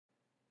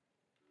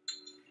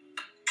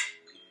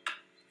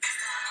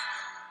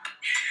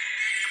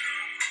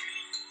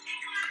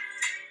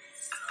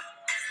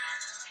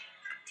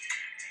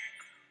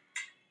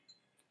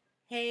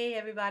Hey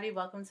everybody,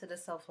 welcome to the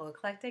Soulful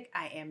Eclectic.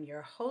 I am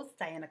your host,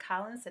 Diana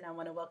Collins, and I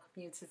want to welcome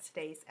you to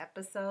today's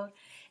episode.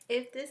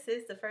 If this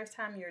is the first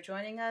time you're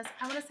joining us,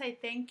 I want to say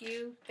thank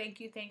you,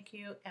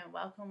 and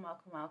welcome.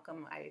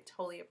 I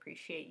totally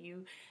appreciate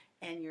you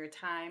and your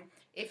time.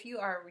 If you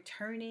are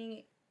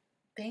returning,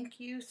 thank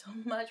you so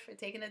much for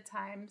taking the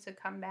time to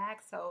come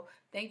back. So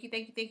thank you.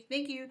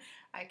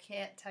 I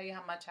can't tell you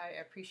how much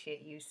I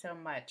appreciate you so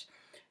much.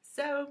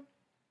 So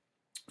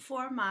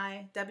for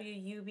my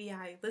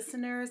WUBI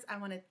listeners, I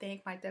want to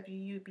thank my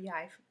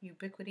WUBI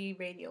Ubiquity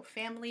Radio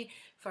family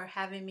for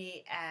having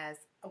me as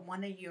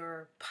one of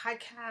your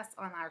podcasts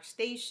on our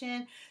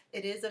station.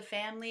 It is a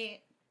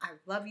family. I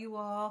love you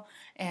all,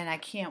 and I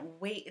can't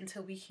wait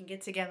until we can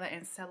get together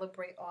and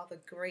celebrate all the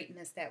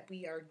greatness that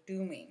we are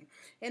doing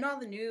and all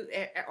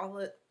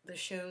the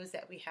shows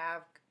that we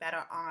have that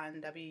are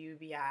on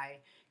WUBI.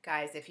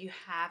 Guys, if you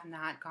have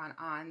not gone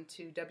on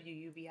to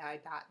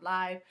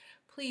WUBI.live,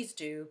 please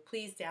do.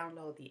 Please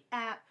download the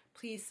app.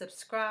 Please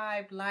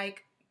subscribe,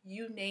 like,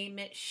 you name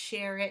it,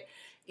 share it.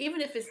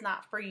 Even if it's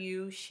not for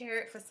you, share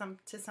it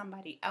to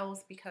somebody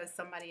else, because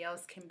somebody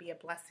else can be a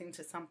blessing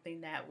to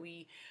something that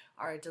we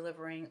are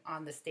delivering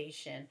on the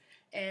station.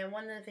 And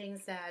one of the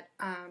things that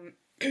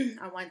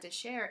I wanted to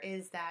share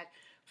is that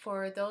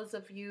for those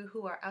of you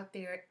who are out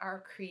there,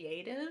 are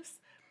creatives,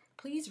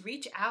 please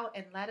reach out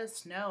and let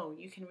us know.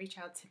 You can reach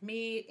out to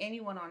me,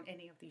 anyone on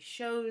any of these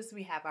shows.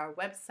 We have our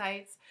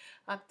websites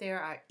up there.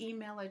 Our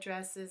email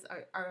addresses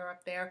are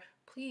up there.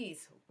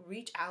 Please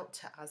reach out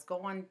to us.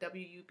 Go on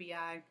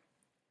WUBI.live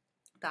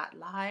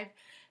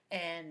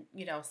and,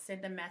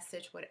 send a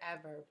message,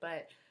 whatever.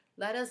 But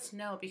let us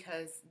know,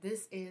 because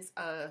this is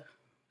a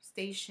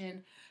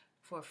station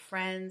for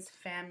friends,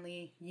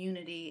 family,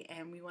 unity,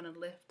 and we want to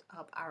lift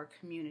up our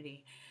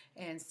community.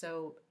 And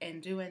so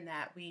in doing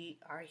that, we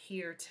are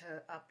here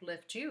to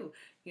uplift you,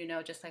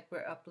 just like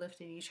we're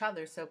uplifting each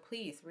other. So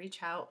please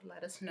reach out,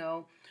 let us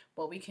know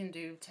what we can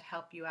do to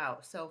help you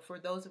out. So for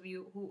those of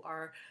you who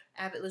are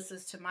avid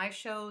listeners to my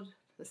show,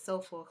 the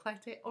Soulful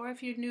Eclectic, or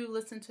if you're new,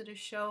 listen to the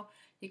show,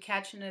 you're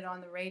catching it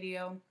on the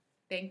radio,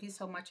 thank you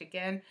so much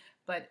again.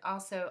 But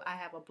also I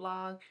have a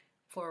blog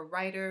for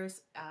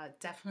writers.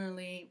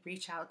 Definitely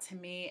reach out to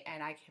me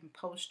and I can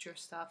post your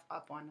stuff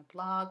up on the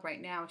blog.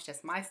 Right now it's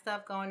just my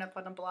stuff going up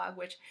on the blog,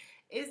 which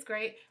is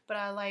great, but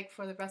I like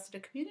for the rest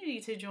of the community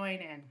to join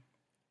in.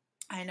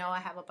 I know I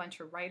have a bunch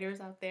of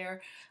writers out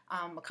there.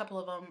 A couple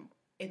of them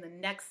in the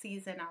next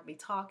season I'll be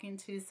talking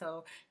to,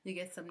 so you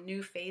get some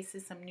new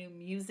faces, some new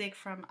music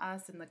from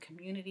us in the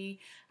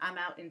community. I'm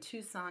out in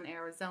Tucson,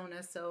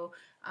 Arizona, so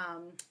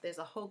there's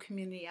a whole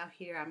community out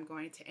here I'm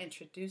going to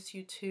introduce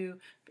you to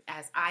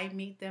as I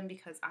meet them,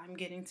 because I'm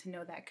getting to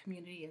know that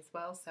community as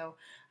well. So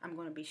I'm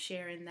going to be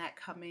sharing that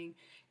coming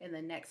in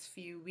the next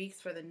few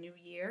weeks for the new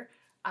year.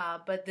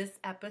 But this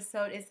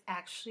episode is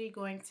actually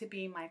going to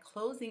be my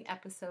closing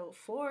episode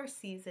for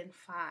season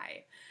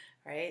 5.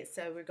 Right,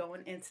 so we're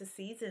going into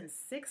season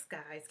 6,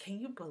 guys. Can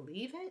you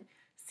believe it?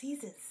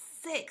 Season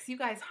 6. You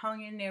guys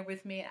hung in there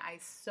with me, and I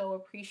so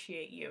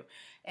appreciate you.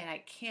 And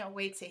I can't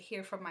wait to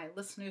hear from my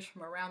listeners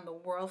from around the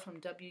world,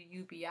 from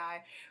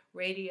WUBI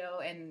Radio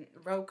and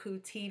Roku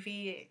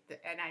TV.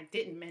 And I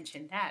didn't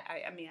mention that.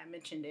 I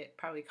mentioned it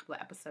probably a couple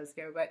of episodes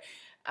ago, but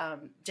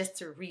just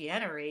to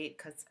reiterate,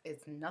 because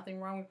it's nothing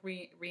wrong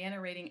with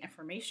reiterating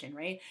information,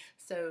 right?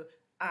 So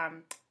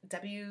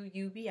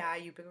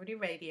WUBI Ubiquity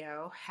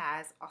Radio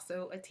has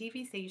also a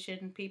TV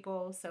station,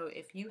 people. So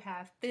if you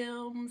have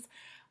films,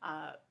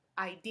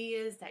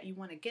 ideas that you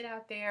want to get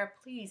out there,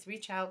 please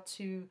reach out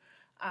to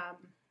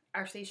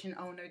our station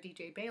owner,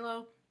 DJ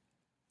Balo,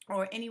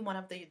 or any one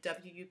of the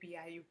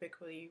WUBI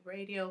Ubiquity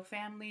Radio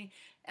family.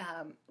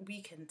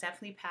 We can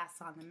definitely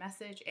pass on the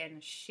message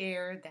and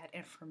share that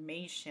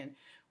information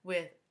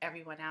with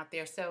everyone out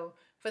there. So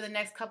for the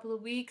next couple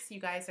of weeks, you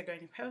guys are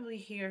going to probably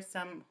hear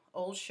some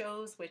old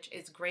shows, which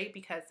is great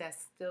because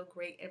that's still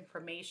great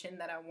information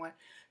that I want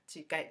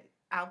to get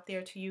out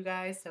there to you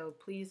guys. So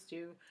please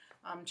do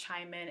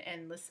chime in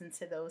and listen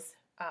to those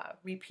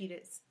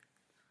repeated.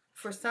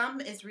 For some,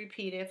 it's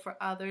repeated. For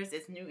others,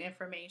 it's new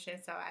information.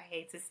 So I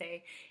hate to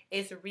say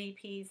it's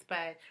repeats,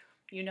 but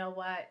you know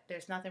what?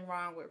 There's nothing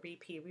wrong with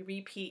repeat. We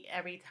repeat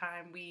every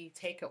time we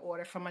take an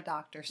order from a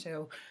doctor.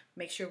 So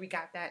make sure we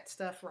got that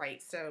stuff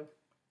right. So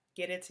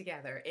get it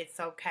together.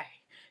 It's okay.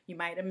 You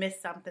might have missed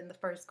something the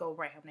first go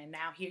round, and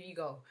now here you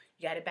go.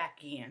 You got it back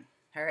again.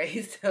 All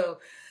right. So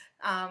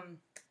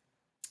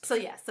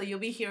you'll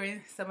be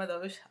hearing some of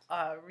those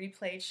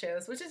replayed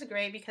shows, which is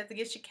great because it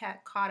gets you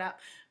caught up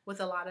with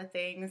a lot of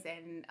things,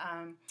 and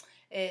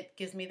it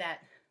gives me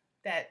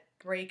that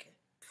break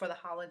for the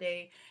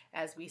holiday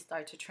as we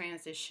start to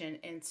transition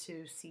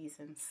into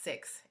season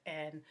 6.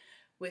 And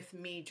with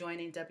me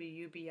joining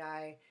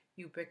WUBI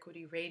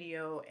Ubiquity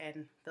Radio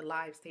and the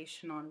live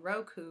station on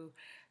Roku,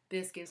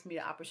 this gives me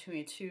the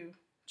opportunity to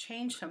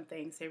change some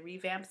things and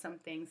revamp some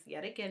things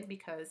yet again,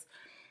 because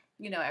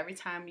every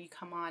time you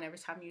come on, every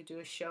time you do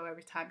a show,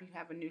 every time you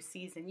have a new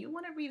season, you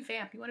want to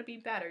revamp, you want to be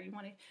better, you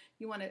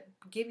want to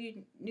give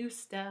you new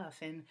stuff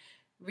and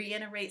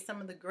reiterate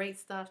some of the great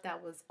stuff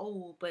that was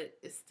old but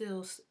is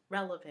still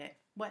relevant.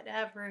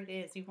 Whatever it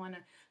is, you want to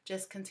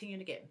just continue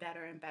to get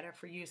better and better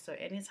for you. So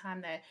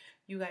anytime that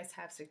you guys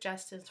have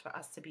suggestions for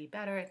us to be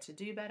better and to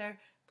do better,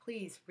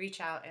 please reach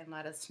out and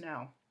let us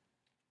know.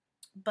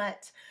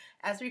 But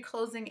as we're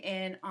closing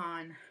in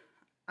on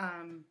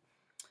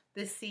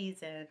this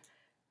season,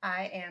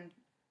 I am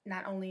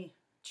not only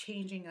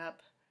changing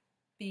up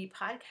the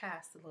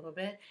podcast a little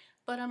bit,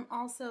 but I'm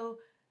also,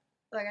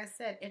 like I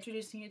said,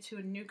 introducing you to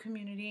a new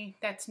community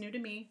that's new to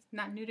me,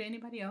 not new to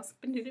anybody else,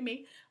 but new to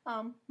me.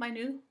 My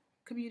new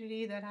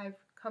community that I've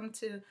come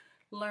to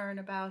learn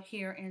about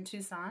here in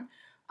Tucson.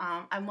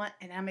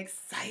 I'm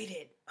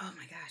excited. Oh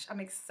my gosh, I'm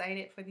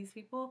excited for these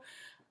people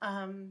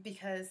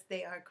because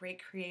they are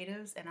great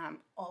creatives, and I'm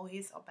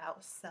always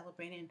about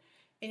celebrating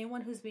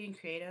anyone who's being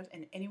creative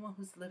and anyone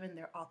who's living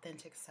their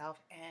authentic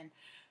self, and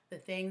the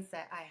things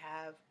that I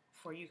have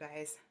for you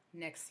guys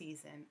next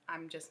season.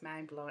 I'm just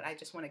mind blown. I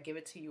just want to give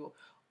it to you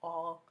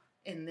all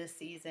in this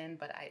season,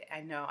 but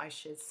I know I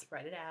should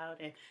spread it out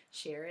and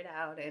share it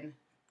out and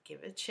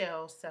give it a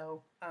chill.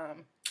 So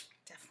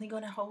definitely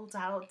going to hold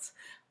out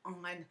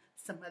on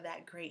some of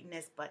that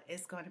greatness, but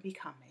it's going to be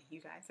coming. You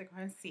guys are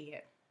going to see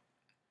it.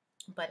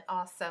 But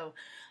also,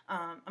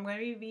 I'm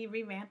going to be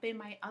revamping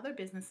my other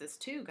businesses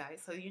too,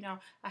 guys. So,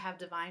 I have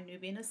Divine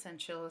Nubian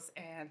Essentials,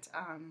 and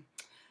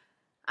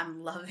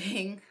I'm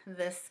loving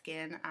the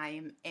skin I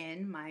am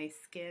in. My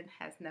skin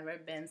has never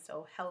been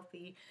so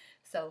healthy,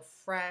 so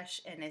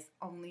fresh, and it's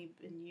only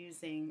been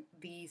using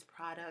these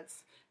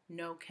products,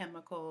 no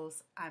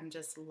chemicals. I'm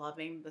just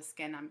loving the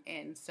skin I'm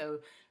in. So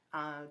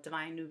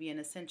Divine Nubian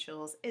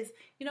Essentials is,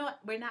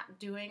 we're not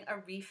doing a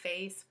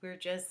reface. We're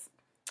just,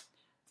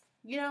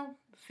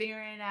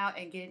 figuring it out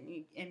and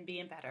getting and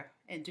being better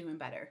and doing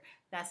better.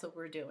 That's what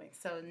we're doing.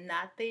 So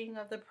nothing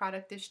of the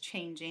product is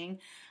changing.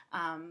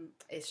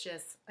 It's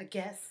just, I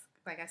guess,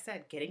 like I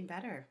said, getting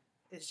better.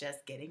 It's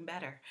just getting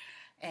better.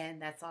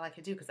 And that's all I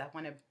can do, because I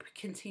want to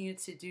continue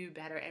to do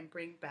better and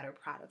bring better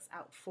products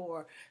out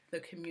for the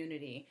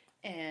community.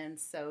 And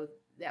so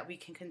that we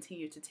can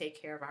continue to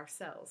take care of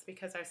ourselves,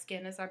 because our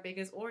skin is our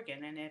biggest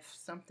organ. And if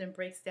something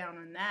breaks down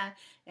on that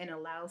and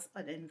allows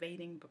an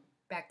invading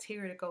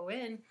bacteria to go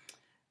in,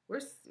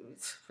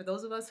 for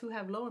those of us who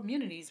have low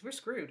immunities, we're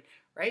screwed,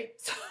 right?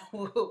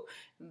 So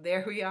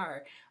there we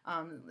are.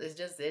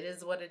 It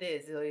is what it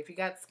is. If you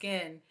got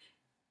skin,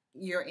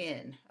 you're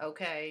in,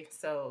 okay?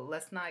 So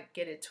let's not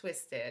get it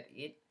twisted.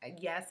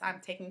 Yes, I'm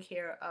taking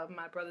care of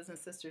my brothers and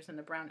sisters in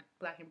the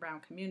black and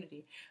brown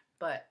community,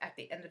 but at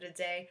the end of the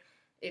day,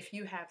 if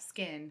you have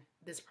skin,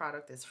 this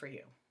product is for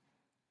you.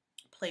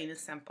 Plain and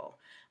simple.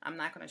 I'm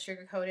not going to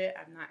sugarcoat it.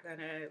 I'm not going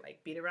to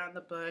beat around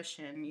the bush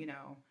and,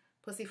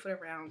 pussyfoot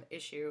around the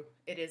issue.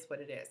 It is what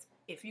it is.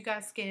 If you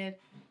got skin,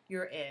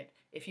 you're in.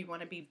 If you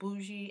want to be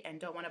bougie and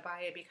don't want to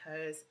buy it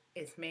because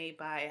it's made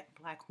by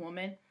a black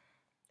woman,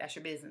 that's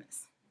your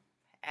business.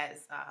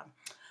 As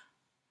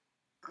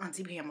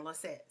Auntie Pamela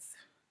says,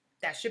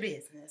 that's your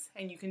business,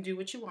 and you can do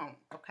what you want,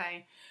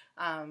 okay?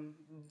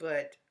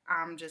 But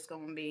I'm just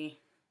going to be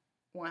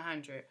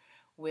 100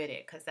 with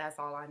it, because that's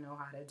all I know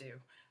how to do.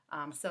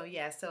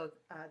 So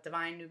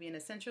Divine Nubian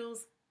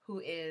Essentials, who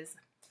is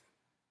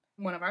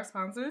one of our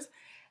sponsors,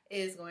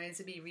 is going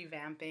to be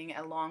revamping,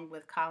 along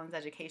with Collins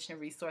Education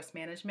Resource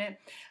Management.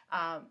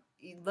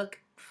 Look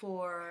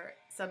for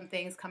some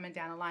things coming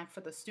down the line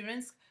for the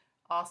students.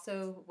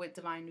 Also with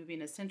Divine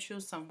Nubian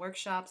Essentials, some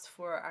workshops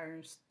for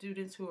our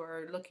students who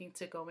are looking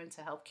to go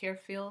into healthcare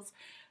fields.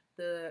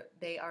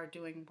 They are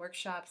doing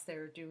workshops,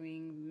 they're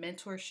doing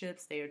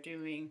mentorships, they are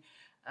doing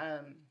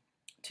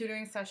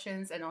tutoring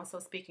sessions, and also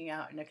speaking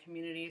out in the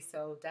community.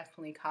 So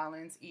definitely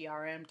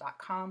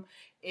collinserm.com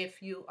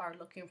if you are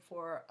looking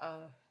for a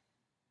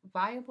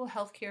viable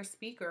healthcare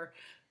speaker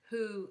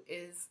who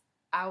is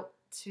out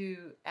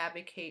to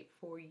advocate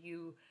for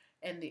you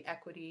and the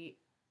equity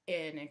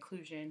and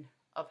inclusion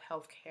of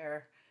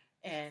healthcare,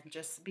 and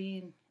just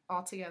being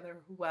altogether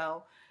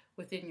well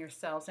within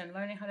yourselves and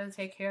learning how to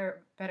take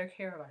better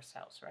care of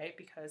ourselves, right?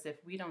 Because if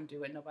we don't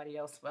do it, nobody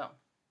else will.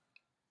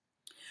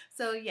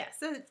 So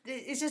so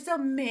it's just so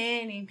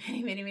many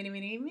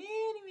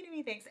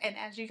things. And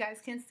as you guys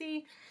can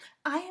see,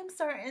 I am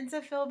starting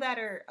to feel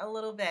better a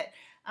little bit.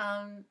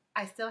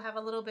 I still have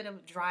a little bit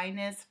of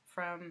dryness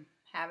from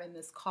having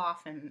this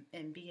cough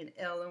and being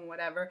ill and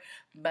whatever.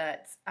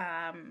 But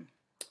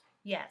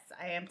yes,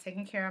 I am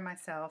taking care of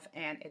myself,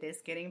 and it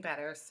is getting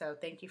better. So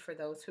thank you for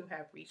those who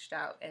have reached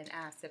out and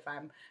asked if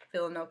I'm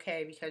feeling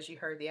okay, because you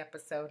heard the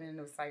episode and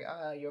it was like,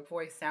 your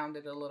voice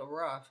sounded a little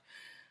rough.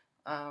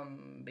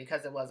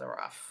 Because it was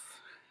rough.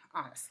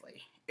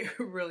 Honestly, it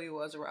really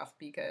was rough,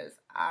 because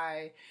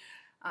I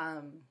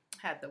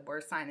had the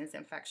worst sinus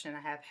infection I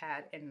have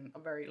had in a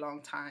very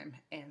long time,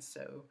 and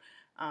so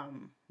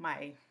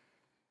my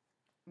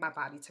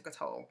body took a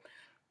toll.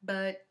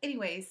 But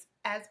anyways,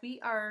 as we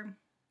are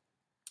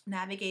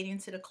navigating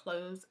to the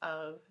close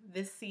of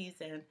this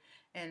season,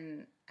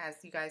 and as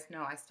you guys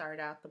know, I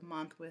started out the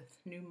month with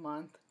new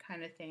month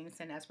kind of things,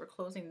 and as we're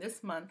closing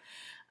this month,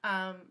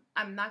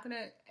 I'm not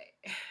gonna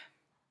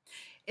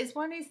it's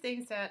one of these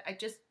things that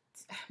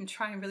I'm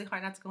trying really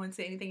hard not to go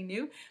into anything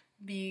new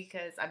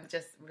because I'm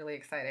just really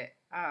excited.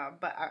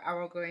 But I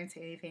won't go into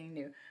anything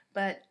new.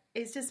 But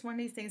it's just one of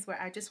these things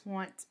where I just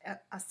want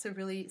us to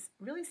really,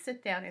 really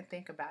sit down and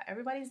think about.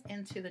 Everybody's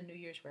into the New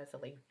Year's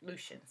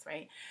resolutions,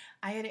 right?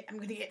 I'm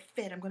going to get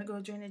fit. I'm going to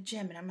go join the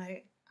gym, and I'm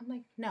like,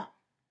 no,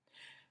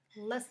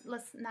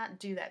 let's not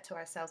do that to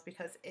ourselves,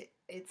 because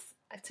it's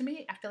to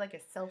me, I feel like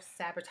it's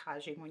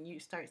self-sabotaging when you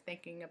start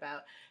thinking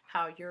about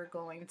how you're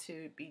going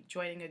to be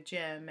joining a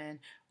gym and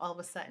all of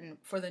a sudden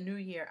for the new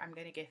year I'm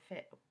going to get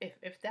fit.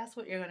 If that's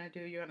what you're going to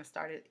do, you're going to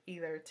start it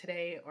either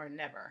today or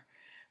never,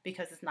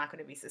 because it's not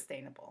going to be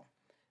sustainable.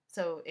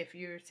 So if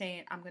you're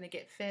saying I'm going to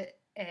get fit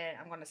and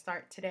I'm going to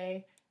start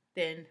today,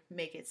 then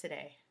make it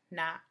today.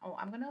 Not, oh,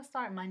 I'm going to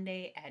start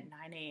Monday at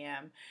 9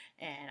 a.m.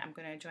 and I'm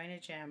going to join a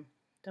gym.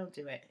 Don't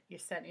do it. You're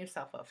setting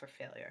yourself up for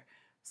failure.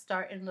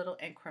 Start in little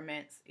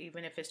increments,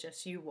 even if it's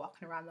just you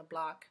walking around the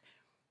block,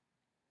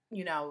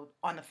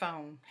 on the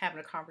phone, having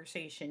a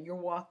conversation. You're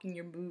walking,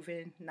 you're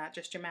moving, not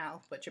just your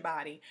mouth, but your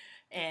body.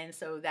 And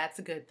so that's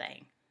a good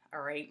thing.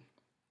 All right.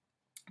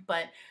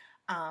 But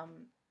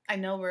I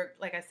know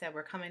like I said,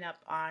 we're coming up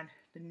on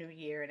the new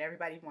year, and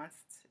everybody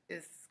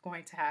is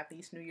going to have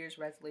these New Year's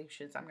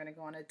resolutions. I'm going to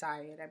go on a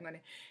diet. I'm going to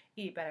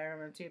eat better. I'm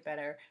going to do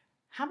better.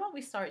 How about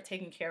we start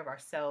taking care of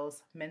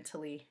ourselves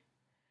mentally?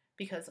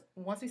 Because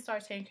once we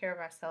start taking care of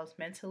ourselves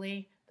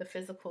mentally, the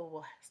physical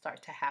will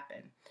start to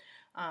happen.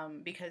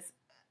 Because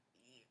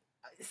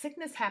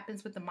sickness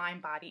happens with the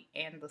mind, body,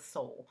 and the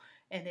soul,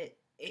 and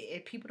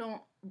people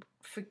don't.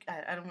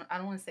 I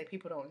don't want to say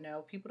people don't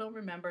know. People don't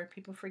remember.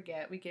 People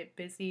forget. We get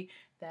busy.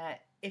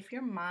 That if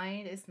your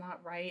mind is not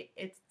right,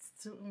 it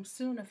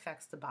soon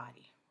affects the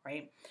body,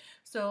 right?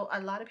 So a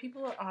lot of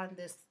people are on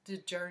the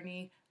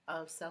journey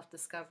of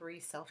self-discovery,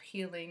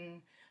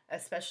 self-healing,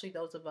 especially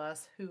those of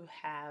us who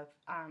have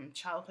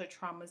childhood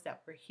traumas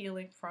that we're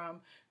healing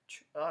from,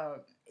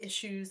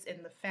 issues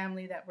in the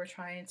family that we're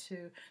trying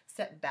to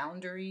set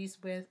boundaries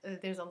with.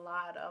 There's a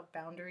lot of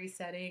boundary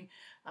setting,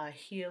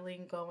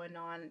 healing going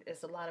on.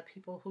 There's a lot of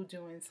people who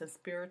doing some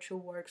spiritual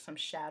work, some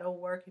shadow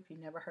work. If you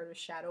never heard of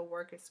shadow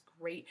work, it's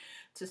great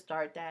to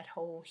start that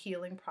whole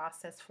healing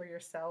process for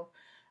yourself.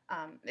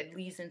 It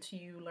leads into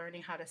you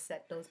learning how to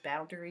set those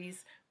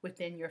boundaries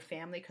within your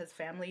family, because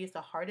family is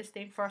the hardest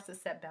thing for us to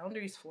set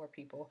boundaries for,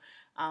 people.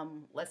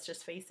 Let's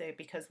just face it,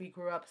 because we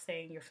grew up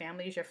saying your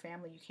family is your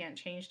family. You can't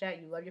change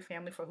that. You love your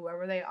family for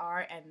whoever they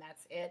are, and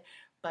that's it.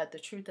 But the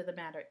truth of the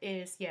matter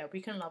is, yeah,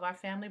 we can love our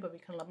family, but we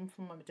can love them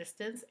from a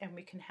distance, and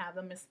we can have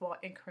them in small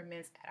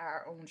increments at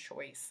our own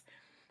choice.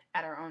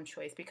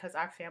 Because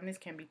our families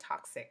can be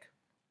toxic.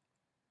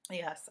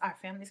 Yes, our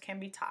families can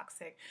be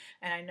toxic.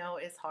 And I know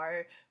it's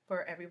hard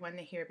for everyone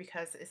to hear,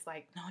 because it's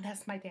like, no,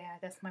 that's my dad,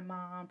 that's my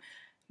mom.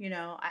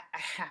 I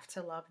have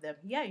to love them.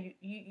 Yeah,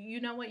 you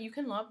know what? You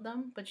can love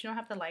them, but you don't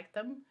have to like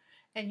them.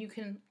 And you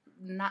can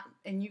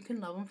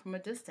love them from a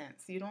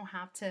distance. You don't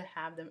have to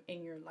have them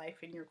in your life,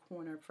 in your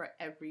corner for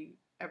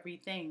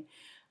everything.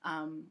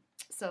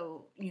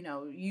 So,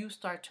 you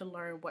start to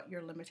learn what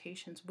your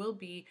limitations will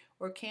be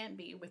or can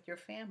be with your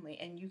family,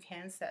 and you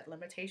can set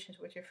limitations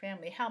with your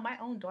family. Hell, my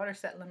own daughter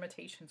set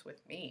limitations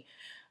with me.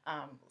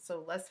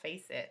 So let's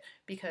face it,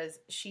 because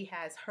she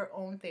has her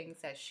own things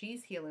that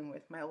she's healing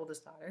with. My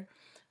oldest daughter,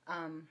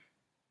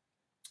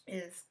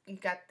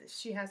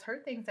 she has her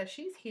things that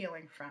she's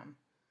healing from.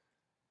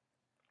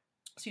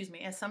 Excuse me.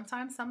 And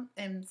sometimes some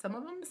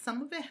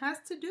of it has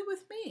to do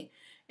with me.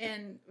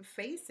 And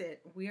face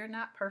it, we are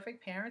not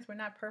perfect parents. We're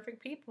not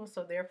perfect people.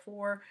 So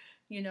therefore,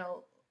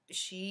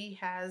 she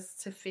has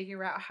to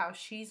figure out how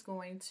she's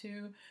going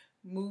to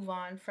move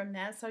on from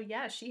that. So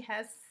yeah, she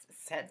has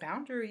set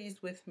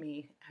boundaries with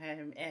me,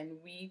 and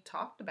we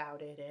talked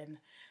about it, and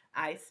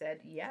I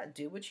said, yeah,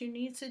 do what you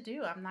need to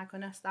do. I'm not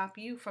going to stop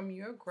you from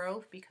your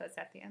growth, because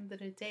at the end of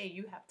the day,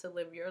 you have to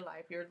live your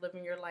life. You're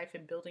living your life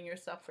and building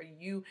yourself for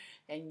you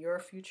and your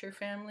future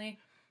family.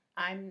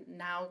 I'm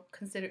now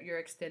considered your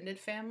extended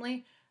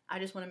family. I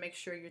just want to make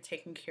sure you're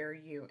taking care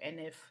of you. And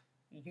if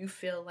you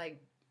feel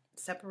like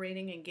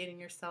separating and getting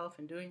yourself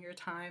and doing your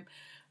time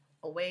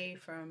away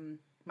from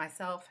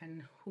myself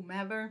and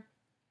whomever,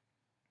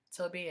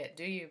 so be it.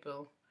 Do you,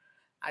 boo?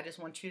 I just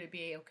want you to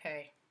be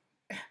okay.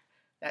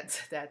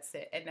 That's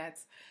it, and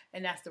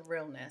that's the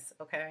realness.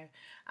 Okay,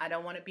 I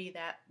don't want to be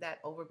that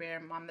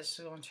overbearing mom that's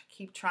going to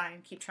keep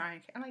trying.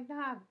 I'm like,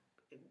 nah,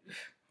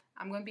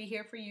 I'm going to be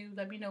here for you.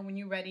 Let me know when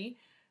you're ready,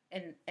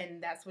 and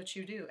that's what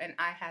you do. And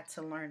I had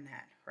to learn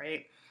that,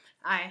 right?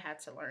 I had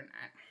to learn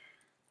that.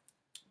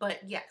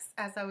 But yes,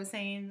 as I was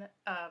saying,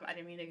 I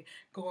didn't mean to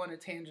go on a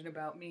tangent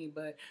about me,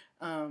 but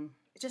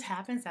it just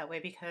happens that way,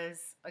 because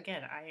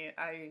again,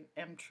 I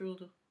am true,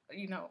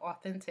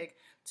 authentic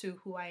to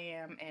who I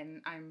am,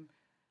 and I'm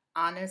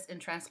honest and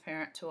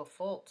transparent to a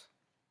fault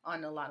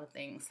on a lot of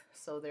things.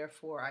 So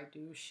therefore I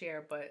do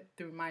share, but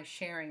through my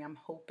sharing, I'm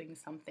hoping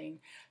something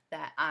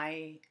that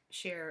I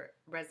share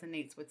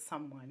resonates with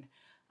someone.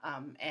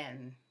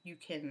 And you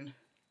can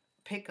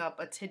pick up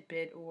a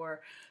tidbit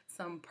or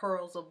some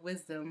pearls of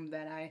wisdom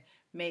that I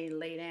may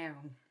lay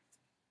down.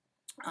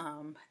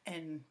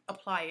 and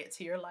apply it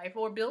to your life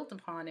or build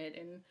upon it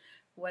and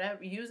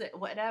whatever, use it,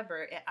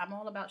 whatever. I'm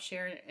all about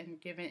sharing and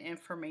giving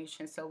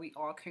information so we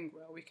all can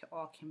grow,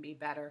 all can be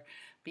better,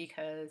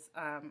 because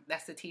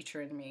that's the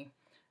teacher in me.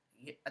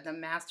 The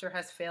master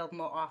has failed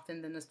more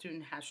often than the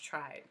student has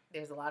tried.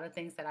 There's a lot of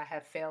things that I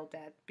have failed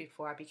at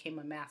before I became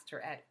a master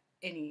at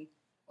any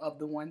of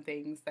the one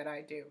things that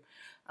I do.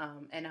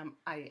 And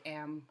I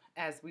am,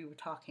 as we were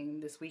talking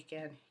this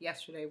weekend,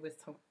 yesterday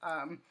with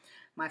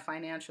my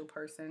financial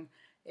person,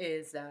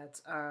 is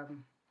that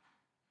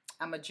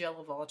I'm a jill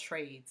of all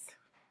trades.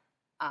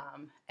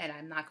 And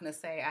I'm not going to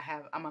say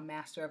I'm a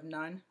master of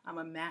none. I'm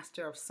a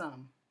master of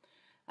some.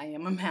 I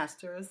am a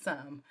master of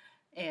some.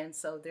 And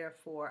so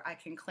therefore I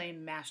can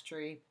claim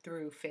mastery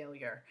through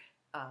failure.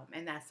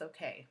 And that's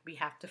okay. We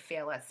have to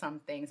fail at some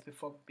things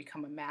before we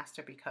become a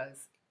master,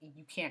 because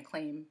you can't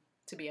claim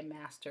to be a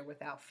master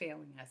without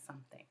failing at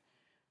something.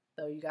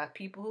 So you got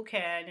people who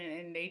can,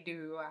 and they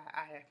do.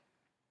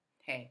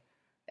 Hey,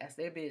 that's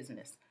their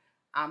business.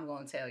 I'm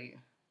going to tell you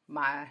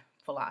my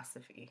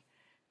philosophy.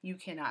 You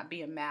cannot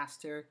be a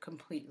master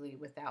completely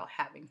without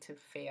having to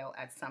fail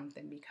at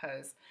something,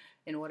 because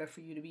in order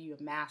for you to be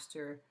a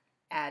master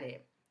at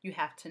it, you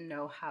have to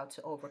know how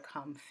to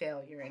overcome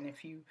failure. And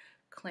if you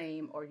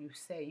claim or you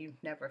say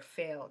you've never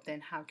failed, then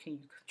how can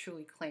you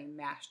truly claim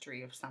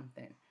mastery of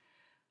something?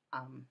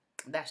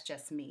 That's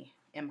just me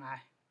in my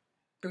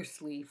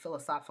Bruce Lee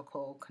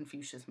philosophical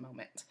Confucius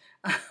moment.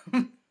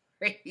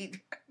 Right.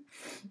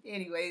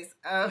 Anyways,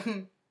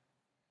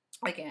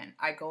 again,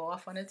 I go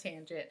off on a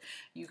tangent.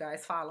 You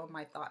guys follow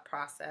my thought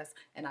process,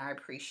 and I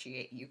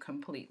appreciate you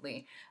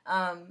completely.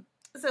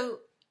 So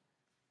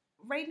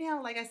right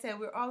now, like I said,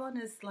 we're all on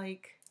this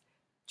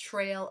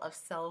trail of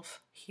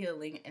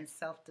self-healing and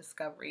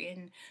self-discovery.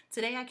 And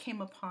today I came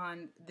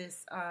upon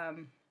this,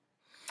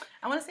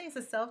 I want to say it's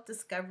a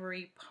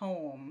self-discovery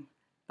poem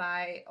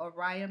by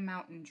Oriah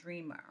Mountain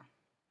Dreamer.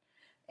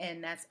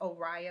 And that's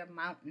Oriah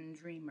Mountain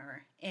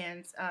Dreamer.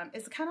 And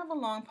it's kind of a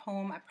long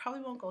poem. I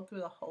probably won't go through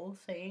the whole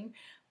thing,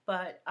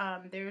 but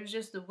there's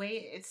just the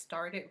way it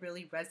started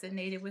really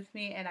resonated with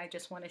me, and I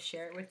just want to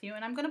share it with you.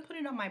 And I'm going to put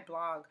it on my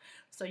blog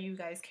so you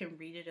guys can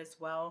read it as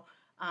well.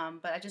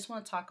 But I just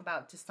want to talk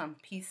about just some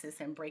pieces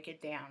and break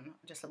it down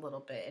just a little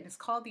bit. And it's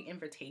called The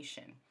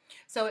Invitation.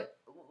 So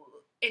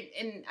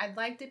and I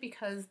liked it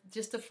because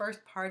just the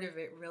first part of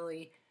it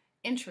really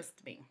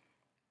interests me.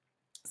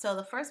 So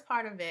the first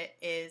part of it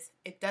is,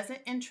 it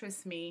doesn't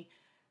interest me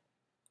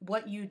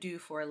what you do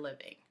for a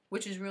living,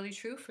 which is really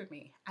true for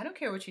me. I don't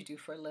care what you do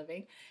for a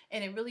living.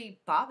 And it really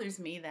bothers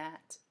me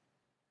that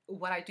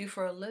what I do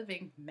for a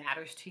living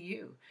matters to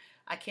you.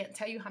 I can't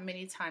tell you how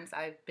many times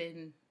I've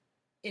been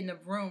in a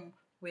room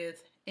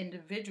with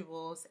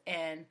individuals,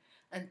 and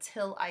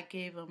until I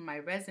gave them my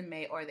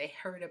resume, or they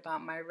heard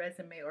about my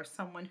resume, or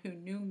someone who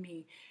knew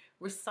me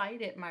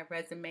recited my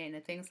resume and the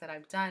things that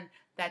I've done,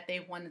 that they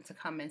wanted to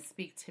come and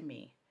speak to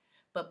me.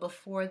 But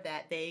before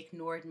that, they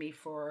ignored me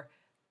for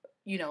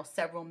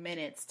several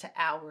minutes to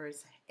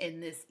hours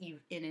in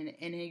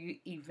an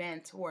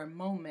event or a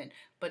moment.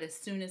 But as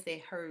soon as they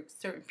heard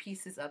certain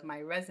pieces of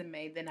my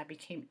resume, then I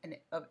became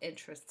of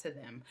interest to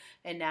them.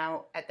 And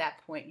now at that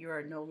point,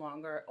 you're no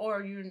longer,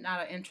 or you're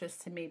not of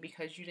interest to me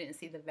because you didn't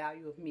see the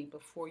value of me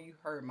before you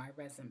heard my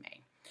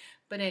resume.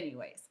 But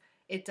anyways,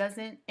 it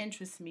doesn't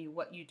interest me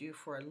what you do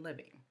for a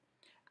living.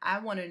 I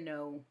want to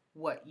know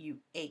what you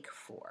ache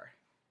for.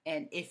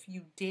 And if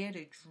you dare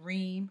to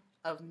dream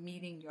of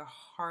meeting your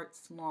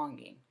heart's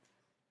longing,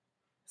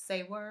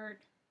 say word.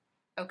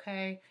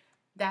 Okay?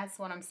 That's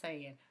what I'm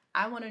saying.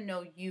 I want to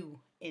know you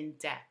in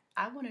depth.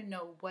 I want to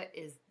know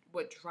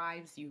what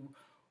drives you.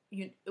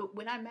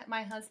 When I met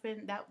my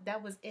husband,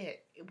 that was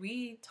it.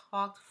 We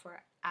talked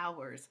for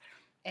hours,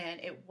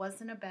 and it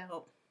wasn't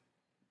about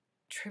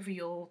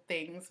trivial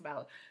things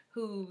about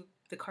who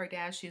the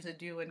Kardashians are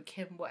doing,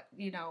 Kim, what,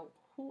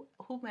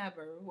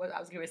 whomever. What I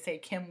was going to say,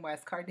 Kim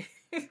West,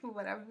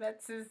 what I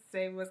meant to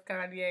say was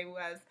Kanye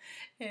West,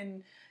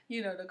 and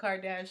the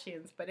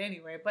Kardashians. But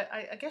anyway,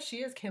 I guess she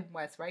is Kim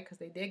West, right? Because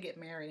they did get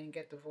married and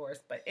get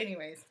divorced. But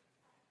anyways,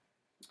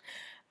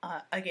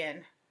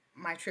 again,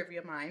 my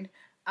trivia mind.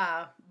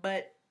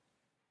 But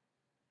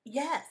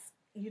yes,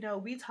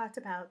 we talked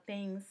about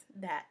things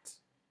that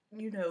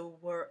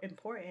were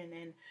important,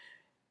 and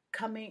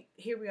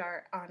here we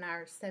are on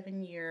our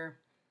 7-year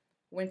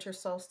winter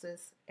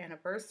solstice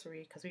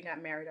anniversary, because we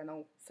got married on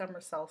the summer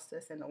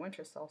solstice and the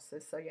winter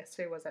solstice. So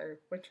yesterday was our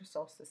winter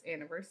solstice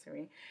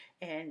anniversary,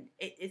 and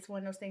it's one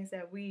of those things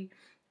that we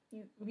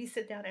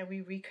sit down and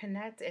we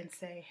reconnect and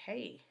say,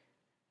 hey,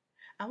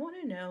 I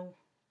want to know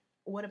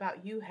what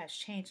about you has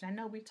changed. And I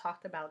know we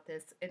talked about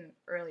this in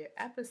earlier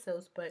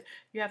episodes, but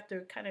you have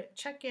to kind of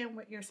check in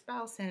with your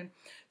spouse. And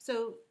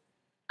so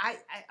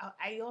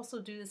I also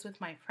do this with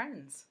my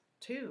friends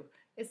too.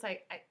 It's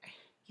like,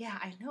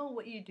 I know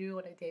what you do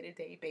on a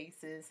day-to-day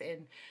basis,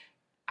 and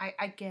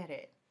I get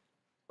it.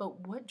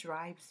 But what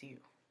drives you?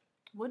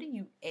 What do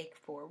you ache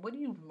for? What do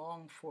you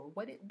long for?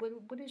 What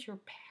is your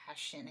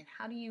passion, and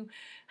how do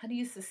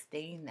you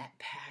sustain that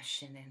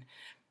passion? And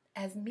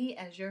As me,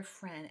 as your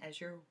friend,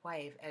 as your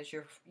wife, as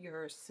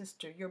your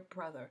sister, your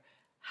brother,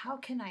 how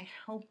can I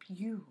help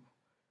you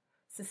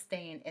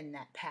sustain in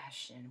that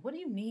passion? What do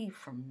you need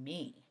from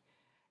me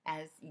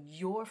as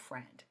your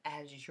friend,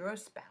 as your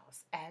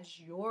spouse, as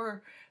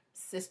your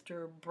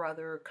sister,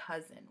 brother,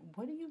 cousin?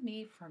 What do you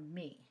need from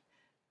me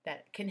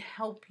that can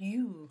help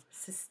you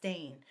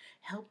sustain,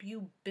 help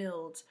you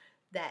build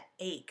that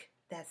ache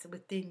that's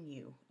within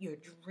you, your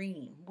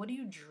dream? What are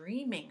you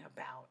dreaming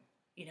about?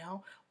 You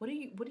know, what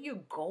are your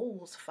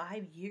goals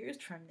 5 years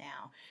from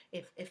now?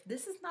 If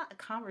this is not a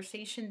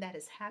conversation that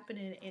is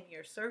happening in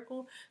your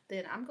circle,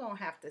 then I'm gonna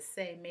have to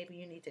say maybe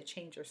you need to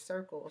change your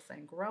circles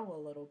and grow a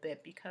little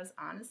bit, because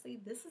honestly,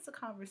 this is the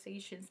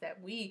conversations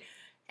that we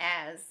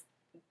as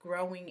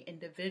growing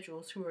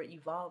individuals who are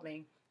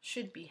evolving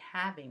should be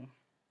having.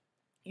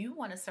 You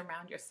want to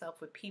surround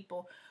yourself with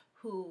people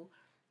who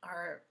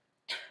are,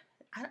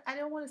 I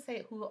don't want to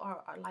say who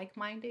are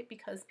like-minded,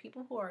 because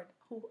people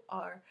who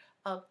are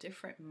of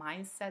different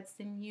mindsets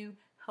than you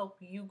help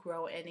you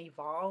grow and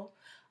evolve.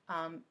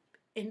 Um,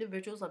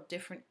 Individuals of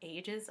different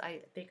ages.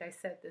 I think I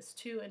said this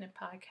too in a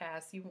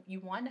podcast.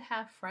 You want to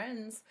have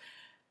friends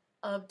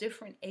of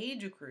different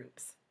age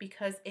groups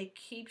because it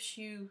keeps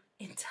you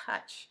in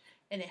touch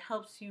and it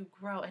helps you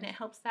grow, and it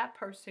helps that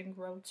person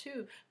grow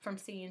too from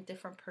seeing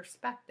different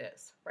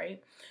perspectives,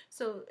 right?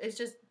 So it's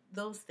just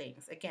those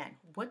things. Again,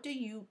 what do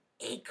you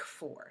ache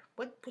for?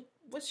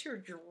 What's your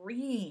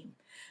dream?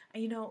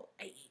 You know,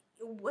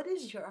 what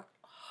is your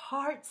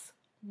heart's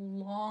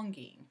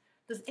longing?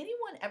 Does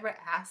anyone ever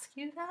ask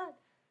you that?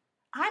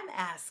 I'm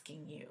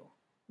asking you,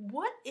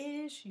 what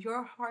is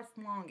your heart's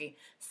longing?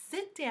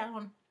 Sit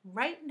down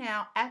right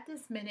now at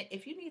this minute.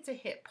 If you need to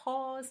hit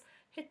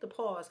the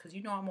pause, because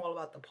you know I'm all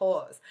about the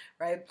pause,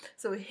 right?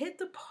 So hit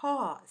the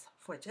pause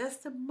for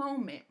just a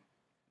moment,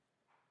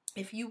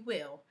 if you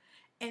will,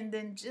 and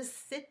then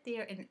just sit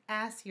there and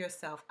ask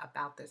yourself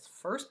about this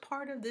first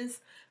part of this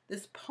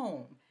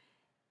poem.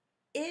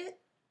 It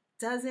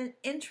doesn't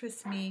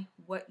interest me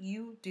what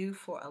you do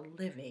for a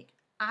living.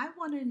 I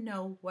want to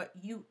know what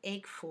you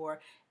ache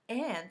for,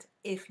 and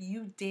if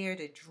you dare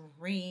to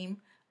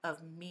dream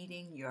of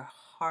meeting your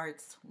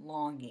heart's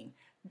longing.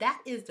 That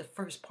is the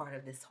first part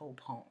of this whole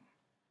poem.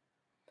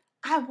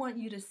 I want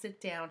you to sit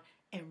down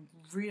and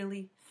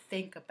really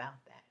think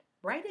about that.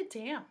 Write it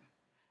down.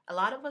 A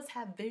lot of us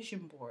have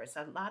vision boards.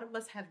 A lot of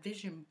us have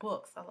vision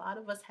books. A lot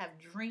of us have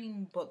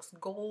dream books,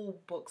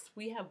 goal books.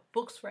 We have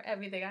books for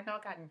everything. I know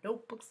I got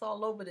notebooks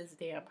all over this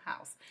damn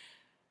house.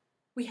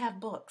 We have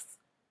books.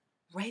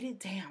 Write it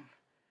down.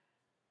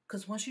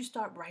 Because once you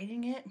start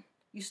writing it,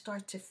 you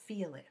start to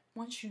feel it.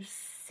 Once you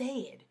say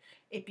it,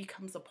 it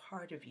becomes a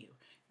part of you.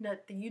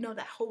 You know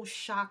that whole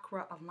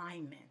chakra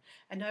alignment.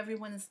 I know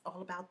everyone is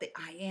all about the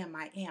I am,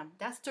 I am.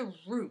 That's the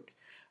root.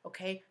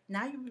 Okay,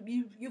 now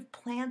you've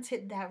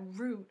planted that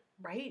root,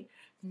 right?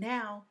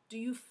 Now, do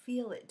you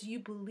feel it? Do you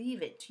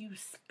believe it? Do you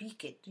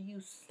speak it? Do you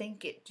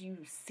think it? Do you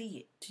see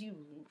it? Do you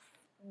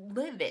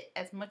live it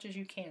as much as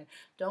you can?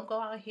 Don't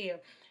go out here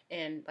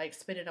and like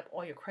spending up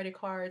all your credit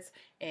cards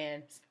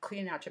and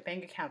cleaning out your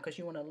bank account because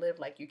you want to live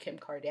like you Kim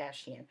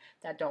Kardashian.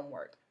 That don't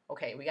work.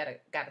 Okay, we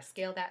gotta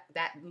scale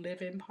that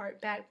living part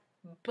back,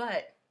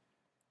 but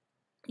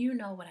you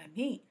know what I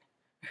mean.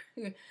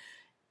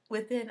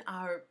 Within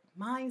our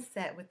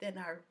mindset,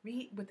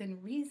 within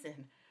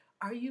reason,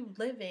 are you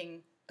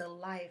living the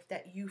life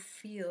that you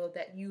feel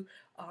that you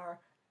are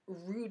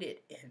rooted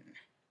in?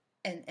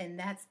 And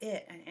that's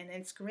it. And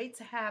it's great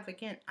to have,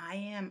 again, I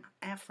am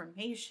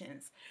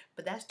affirmations,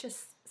 but that's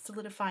just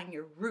solidifying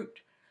your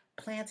root,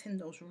 planting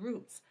those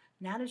roots.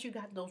 Now that you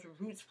got those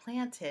roots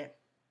planted,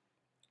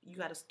 you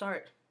got to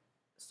start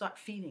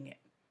feeding it.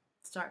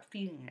 Start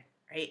feeding it,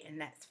 right? And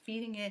that's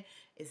feeding it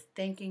is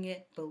thinking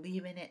it,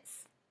 believing it,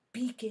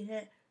 speaking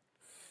it,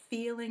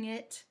 feeling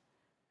it,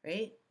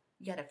 right?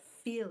 You got to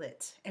feel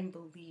it and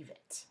believe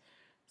it.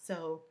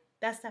 So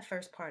that's that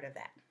first part of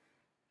that.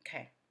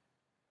 Okay.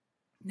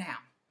 Now,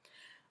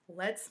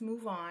 let's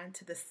move on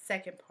to the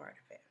second part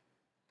of it.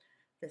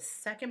 The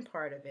second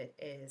part of it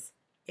is,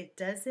 it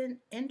doesn't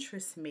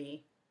interest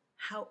me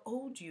how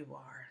old you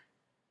are.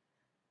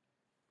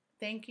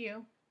 Thank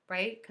you,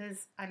 right?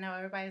 Because I know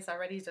everybody's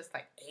already just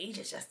like, age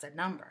is just a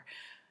number.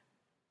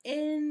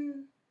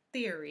 In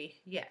theory,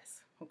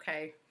 yes,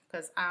 okay?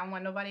 Because I don't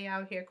want nobody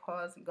out here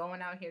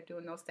going out here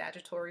doing no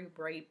statutory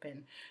rape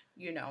and,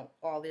 you know,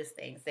 all these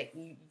things that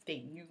you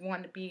think you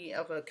want to be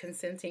of a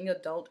consenting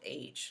adult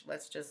age.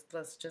 Let's just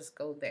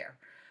go there,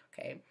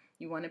 okay?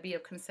 You want to be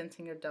of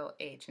consenting adult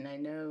age. And I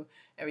know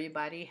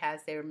everybody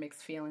has their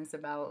mixed feelings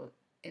about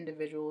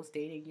individuals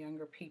dating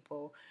younger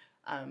people.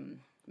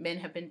 Men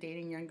have been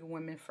dating younger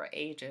women for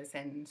ages,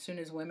 and as soon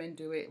as women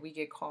do it, we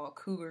get called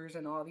cougars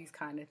and all these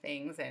kind of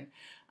things. And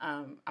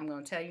I'm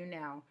going to tell you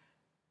now,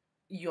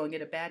 you'll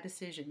get a bad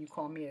decision. You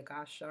call me a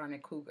gosh darn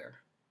it cougar,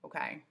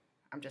 okay?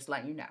 I'm just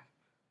letting you know.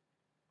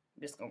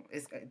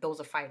 Those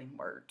are fighting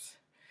words,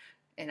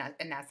 and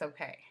that's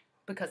okay,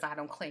 because I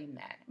don't claim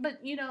that.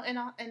 But you know, in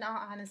all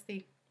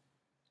honesty,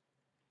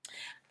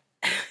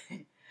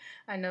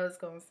 I know it's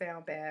gonna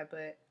sound bad,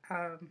 but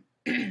Um,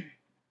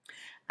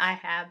 I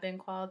have been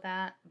called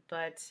that,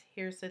 but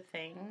here's the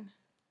thing.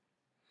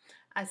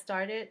 I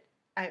started,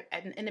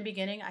 in the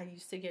beginning, I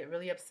used to get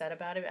really upset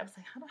about it. I was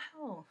like, how the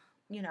hell?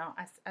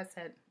 I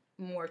said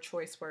more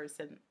choice words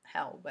than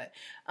hell, but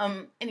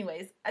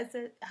anyways, I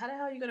said, how the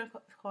hell are you going to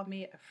call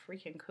me a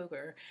freaking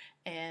cougar?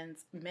 And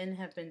men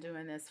have been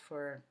doing this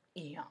for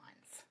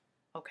eons,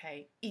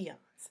 okay?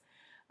 Eons.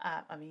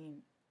 I mean,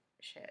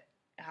 shit.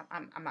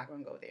 I'm not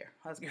going to go there.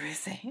 I was going to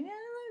say, yeah,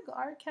 like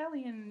R.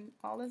 Kelly and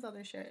all this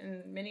other shit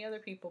and many other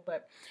people,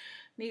 but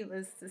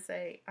needless to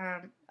say,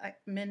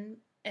 men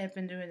have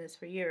been doing this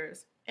for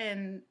years.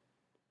 And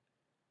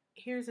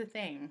here's the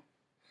thing.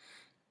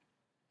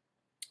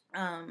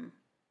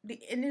 The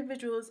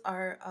individuals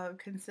are of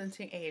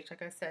consenting age.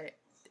 Like I said,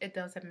 it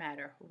doesn't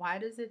matter. Why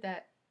does it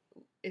that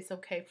it's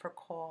okay for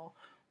call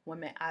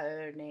women out of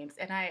their names?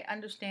 And I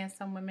understand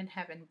some women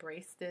have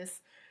embraced this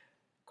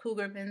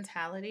cougar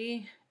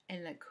mentality,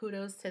 and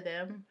kudos to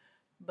them.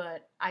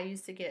 But I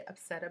used to get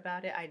upset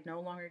about it. I no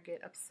longer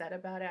get upset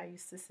about it. I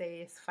used to say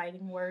it's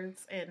fighting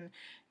words. And,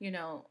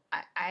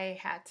 I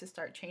had to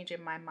start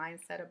changing my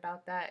mindset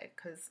about that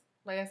because,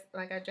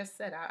 like I just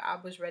said, I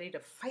was ready to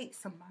fight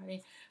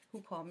somebody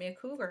who called me a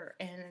cougar.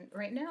 And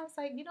right now it's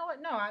like, you know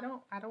what? No, I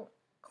don't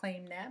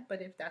claim that.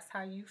 But if that's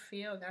how you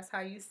feel, that's how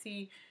you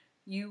see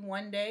you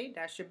one day,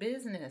 that's your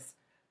business.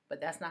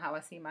 But that's not how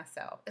I see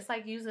myself. It's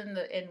like using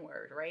the N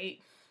word, right?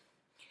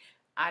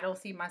 I don't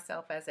see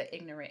myself as an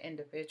ignorant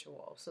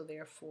individual. So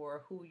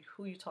therefore,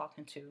 who you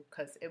talking to?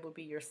 Because it will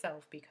be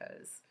yourself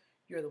because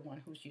you're the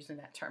one who's using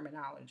that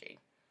terminology.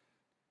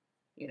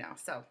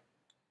 So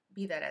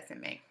be that as it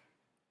may.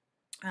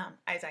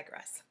 I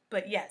digress.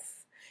 But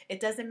yes, it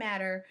doesn't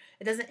matter.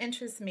 It doesn't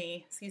interest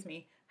me,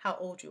 how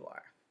old you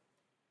are.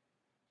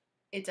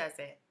 It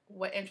doesn't.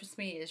 What interests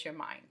me is your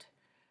mind,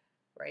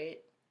 right?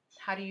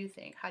 How do you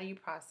think? How do you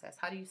process?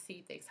 How do you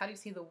see things? How do you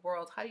see the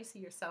world? How do you see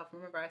yourself?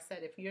 Remember, I said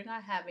if you're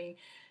not having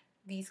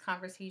these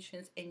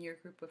conversations in your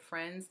group of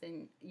friends,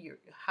 then you're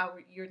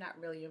not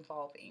really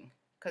involving.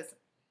 Because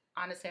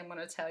honestly, I'm going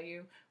to tell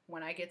you,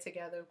 when I get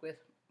together with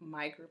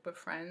my group of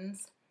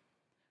friends,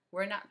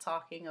 we're not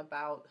talking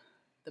about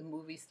the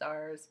movie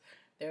stars,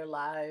 their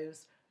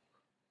lives,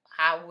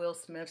 how Will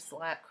Smith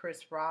slapped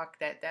Chris Rock.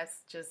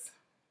 That's just,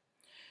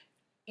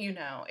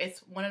 it's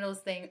one of those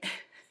things.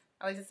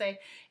 I like to say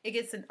it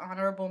gets an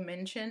honorable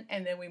mention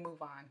and then we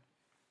move on.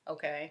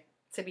 Okay?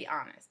 To be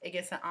honest, it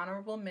gets an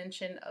honorable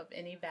mention of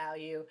any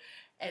value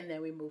and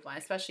then we move on,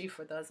 especially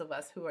for those of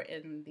us who are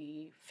in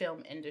the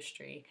film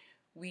industry.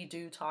 We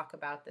do talk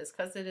about this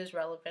because it is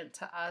relevant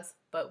to us,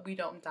 but we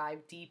don't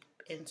dive deep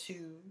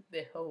into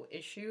the whole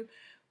issue.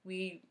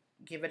 We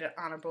give it an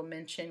honorable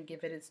mention,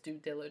 give it its due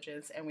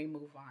diligence, and we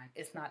move on.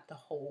 It's not the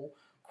whole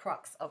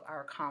crux of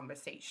our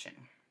conversation.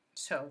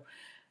 So,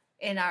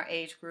 in our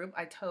age group,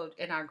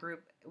 in our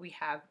group, we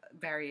have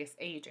various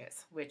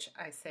ages, which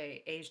I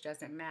say age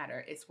doesn't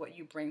matter. It's what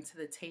you bring to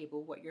the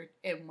table,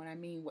 and when I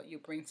mean what you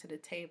bring to the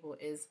table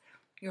is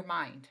your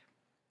mind.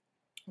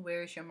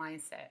 Where is your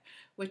mindset?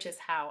 Which is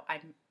how I,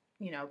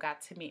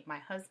 got to meet my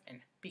husband,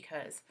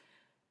 because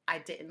I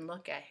didn't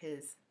look at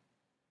his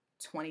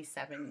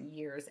 27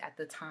 years at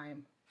the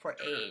time for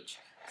age.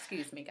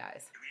 Excuse me,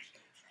 guys.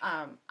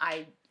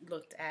 I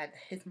looked at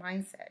his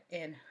mindset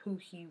and who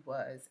he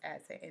was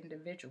as an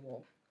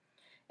individual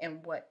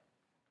and what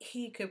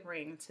he could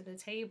bring to the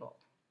table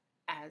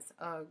as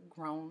a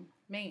grown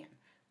man,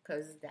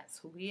 because that's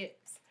who he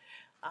is.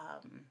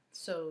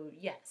 So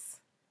yes,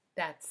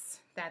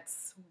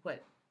 that's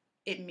what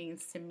it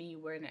means to me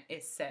when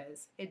it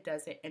says it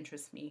doesn't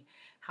interest me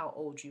how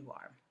old you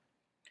are.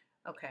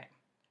 Okay,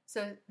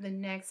 so the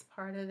next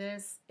part of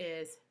this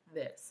is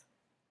this.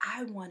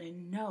 I want to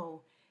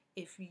know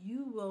if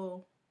you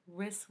will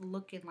risk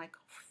looking like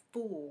a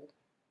fool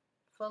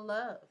for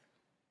love,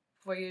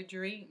 for your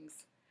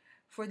dreams,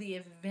 for the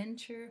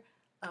adventure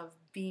of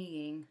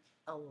being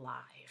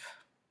alive.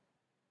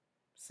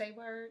 Say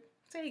word.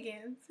 Say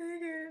again. Say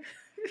again.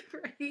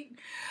 Right?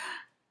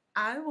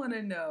 I want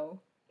to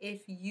know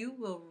if you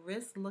will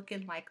risk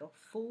looking like a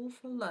fool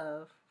for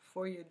love,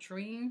 for your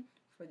dream,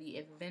 for the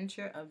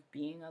adventure of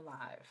being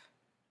alive.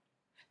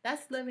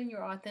 That's living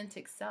your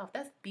authentic self.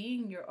 That's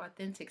being your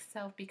authentic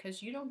self,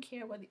 because you don't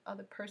care what the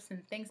other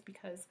person thinks,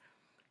 because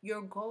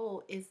your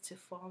goal is to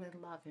fall in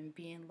love and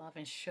be in love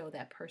and show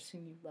that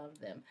person you love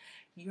them.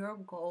 Your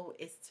goal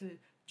is to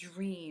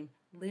dream,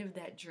 live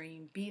that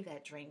dream, be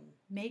that dream,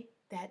 make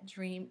that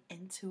dream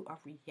into a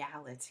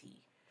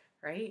reality,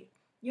 right?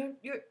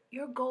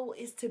 Your goal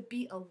is to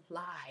be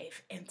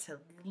alive and to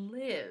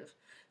live.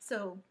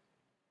 So,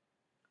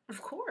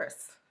 of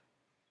course,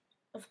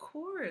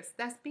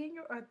 that's being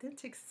your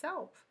authentic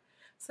self.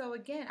 So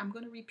again, I'm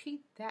going to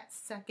repeat that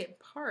second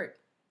part.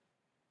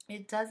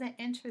 It doesn't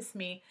interest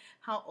me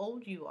how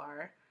old you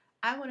are.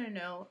 I want to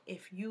know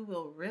if you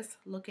will risk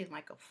looking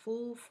like a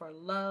fool for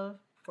love,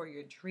 for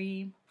your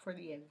dream, for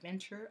the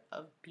adventure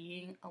of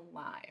being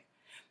alive.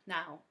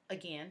 Now,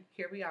 again,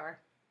 here we are.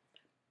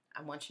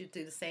 I want you to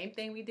do the same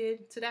thing we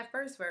did to that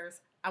first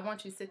verse. I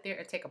want you to sit there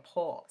and take a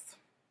pause.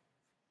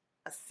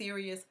 a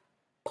serious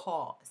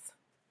pause.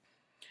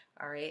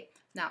 All right.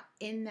 Now,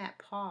 in that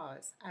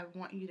pause, I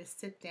want you to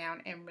sit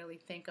down and really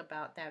think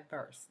about that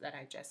verse that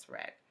I just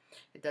read.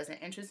 It doesn't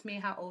interest me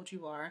how old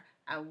you are.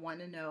 I want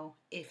to know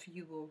if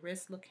you will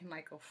risk looking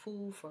like a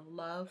fool for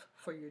love,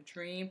 for your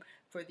dream,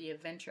 for the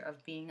adventure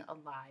of being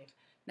alive.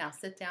 Now,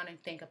 sit down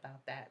and think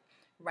about that.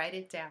 Write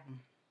it down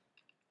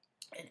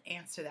and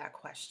answer that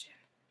question.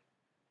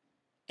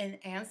 And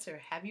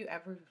answer, have you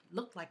ever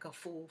looked like a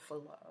fool for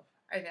love?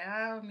 I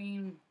don't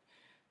mean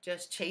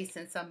just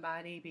chasing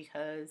somebody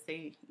because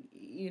they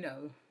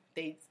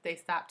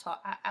stop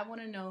talking. I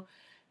want to know,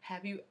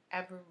 have you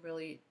ever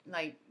really,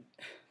 like,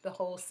 the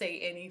whole say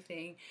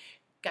anything,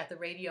 got the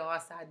radio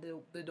outside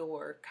the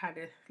door, kind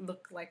of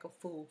look like a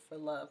fool for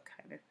love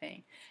kind of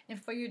thing?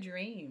 And for your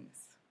dreams,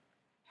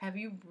 have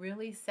you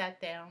really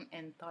sat down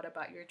and thought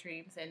about your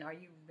dreams, and are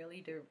you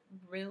really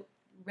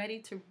ready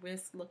to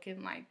risk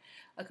looking like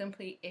a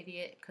complete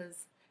idiot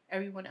because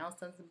everyone else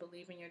doesn't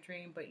believe in your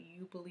dream, but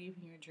you believe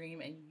in your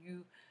dream and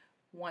you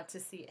want to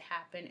see it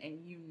happen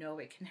and you know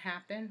it can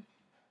happen,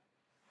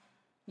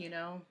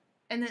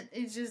 And then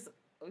it's just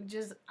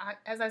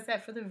as I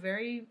said, for the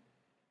very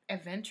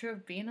adventure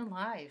of being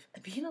alive.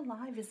 Being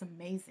alive is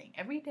amazing.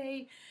 Every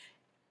day,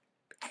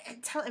 I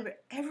tell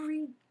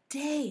every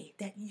day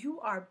that you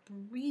are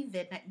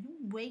breathing, that you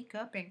wake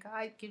up and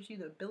God gives you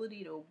the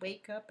ability to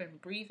wake up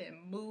and breathe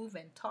and move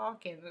and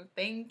talk and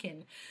think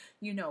and,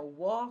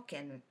 walk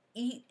and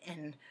eat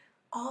and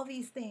all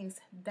these things.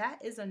 That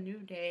is a new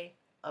day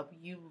of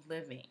you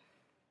living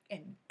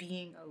and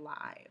being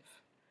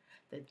alive.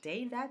 The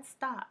day that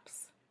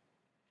stops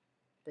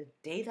is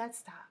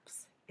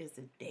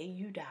the day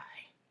you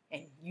die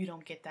and you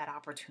don't get that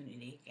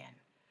opportunity again.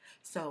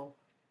 So,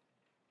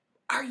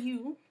 are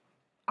you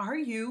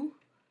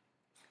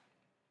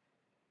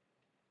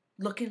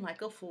looking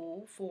like a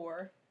fool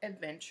for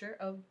adventure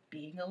of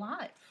being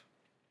alive?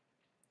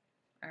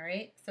 All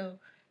right, so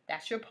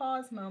that's your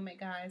pause moment,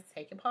 guys.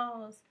 Take a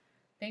pause,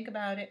 think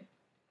about it,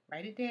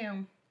 write it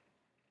down,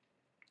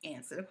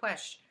 answer the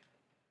question.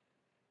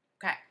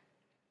 Okay,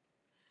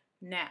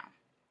 now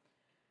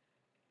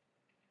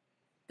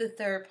the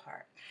third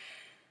part,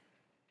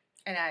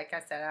 and like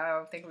I said, I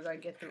don't think we're going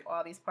to get through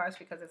all these parts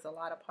because there's a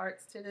lot of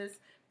parts to this,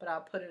 but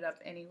I'll put it up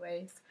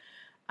anyways.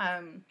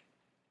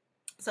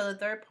 So the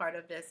third part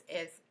of this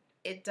is,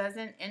 it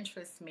doesn't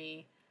interest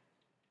me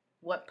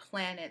what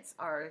planets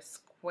are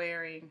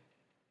squaring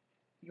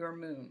your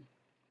moon.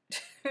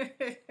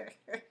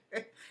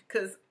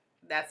 Because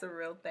that's a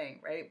real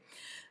thing, right?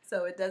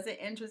 So it doesn't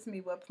interest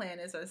me what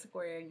planets are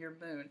squaring your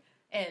moon.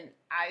 And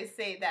I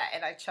say that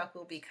and I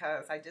chuckle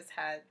because I just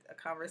had a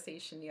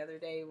conversation the other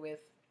day with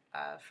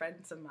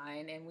friends of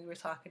mine, and we were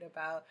talking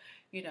about,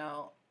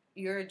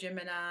 you're a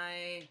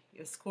Gemini,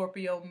 your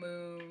Scorpio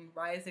moon,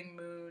 rising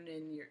moon,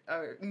 and your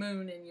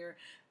moon, and your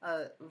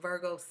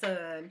Virgo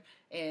sun,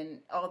 and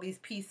all these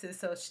pieces.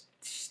 So she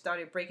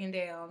started breaking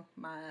down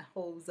my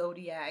whole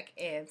zodiac,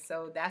 and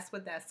so that's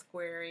what that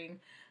squaring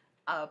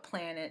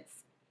planets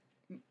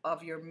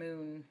of your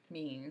moon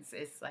means.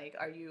 It's like,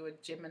 are you a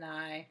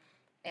Gemini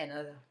and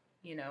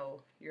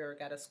you're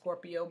got a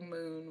Scorpio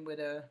moon with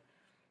a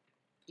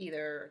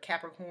either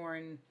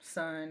Capricorn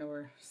sun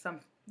or some,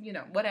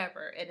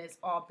 whatever, and it's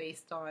all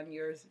based on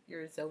your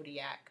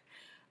zodiac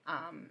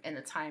and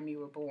the time you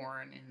were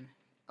born and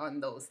on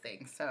those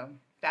things. So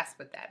that's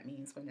what that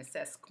means when it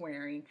says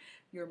squaring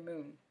your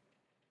moon.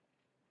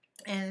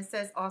 And it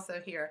says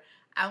also here,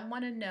 I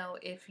want to know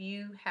if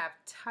you have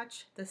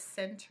touched the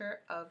center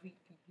of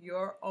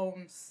your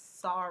own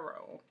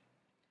sorrow.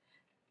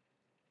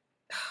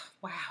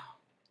 Wow.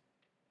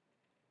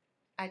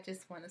 I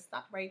just want to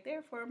stop right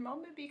there for a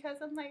moment because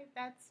I'm like,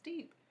 that's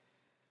deep.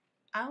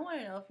 I want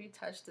to know if you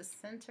touch the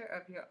center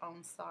of your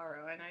own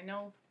sorrow. And I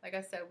know, like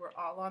I said, we're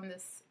all on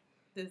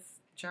this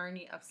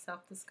journey of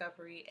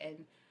self-discovery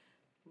and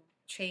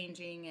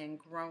changing and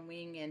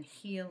growing and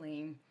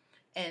healing.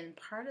 And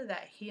part of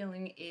that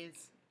healing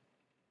is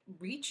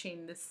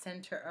reaching the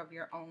center of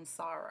your own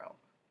sorrow.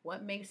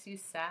 What makes you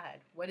sad?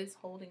 What is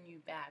holding you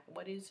back?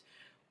 What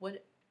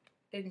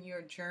in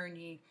your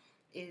journey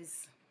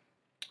is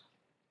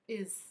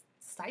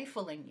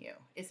stifling you?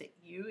 Is it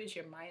you? Is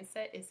your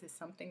mindset? Is it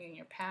something in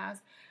your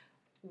past?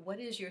 What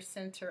is your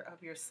center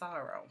of your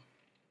sorrow?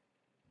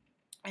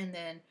 And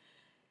then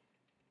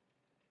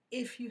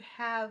if you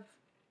have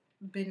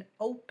been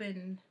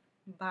opened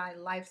by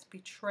life's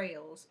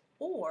betrayals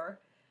or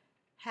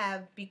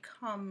have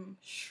become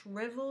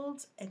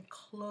shriveled and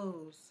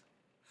closed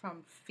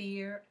from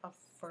fear of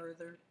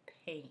further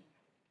pain.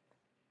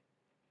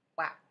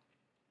 Wow.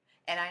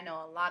 And I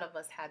know a lot of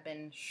us have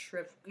been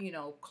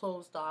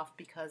closed off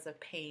because of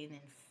pain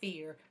and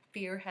fear.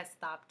 Fear has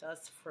stopped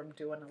us from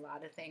doing a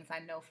lot of things. I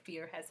know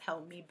fear has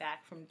held me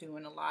back from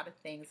doing a lot of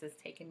things.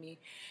 It's taken me,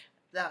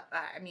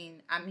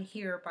 I'm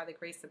here by the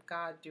grace of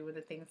God doing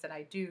the things that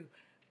I do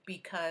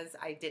because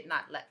I did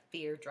not let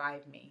fear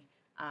drive me.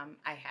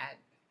 I had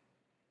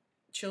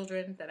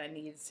children that I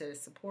needed to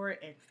support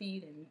and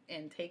feed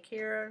and take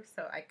care of,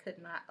 so I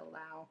could not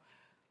allow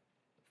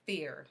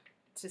fear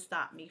to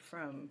stop me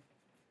from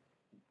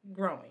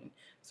growing.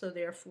 So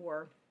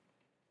therefore,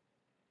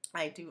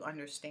 I do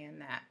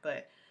understand that,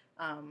 but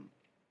um,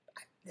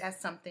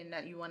 that's something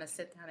that you want to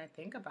sit down and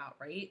think about,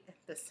 right? At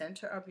the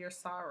center of your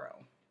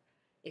sorrow,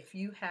 if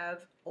you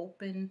have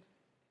been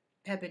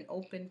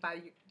opened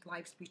by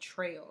life's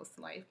betrayals,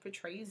 life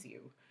betrays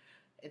you.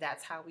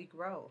 That's how we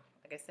grow.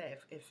 Like I said,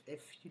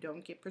 if you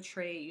don't get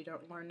betrayed, you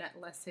don't learn that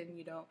lesson,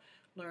 you don't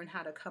learn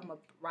how to come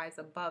up, rise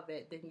above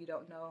it, then you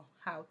don't know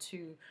how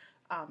to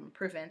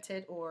prevent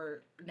it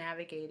or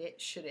navigate it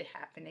should it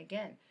happen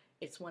again.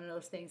 It's one of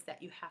those things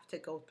that you have to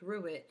go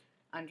through it,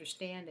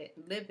 understand it,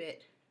 live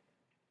it,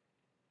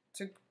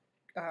 to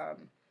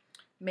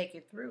make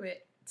it through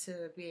it,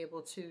 to be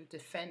able to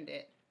defend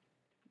it,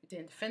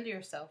 to defend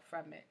yourself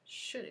from it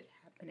should it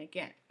happen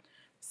again.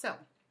 So,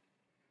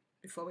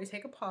 before we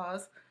take a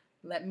pause,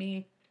 let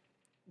me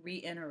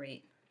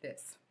reiterate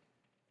this.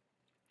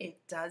 It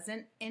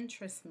doesn't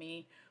interest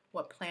me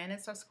what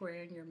planets are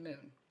squaring your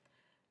moon.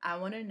 I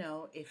want to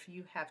know if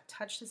you have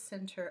touched the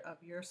center of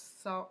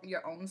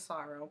your own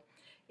sorrow,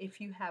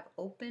 if you have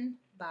opened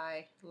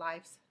by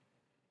life's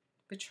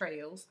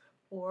betrayals,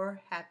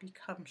 or have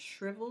become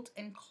shriveled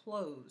and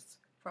closed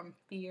from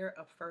fear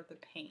of further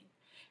pain.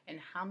 And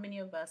how many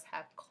of us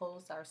have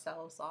closed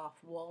ourselves off,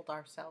 walled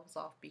ourselves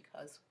off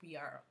because we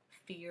are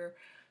fear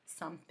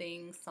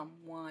something,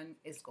 someone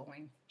is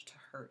going to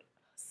hurt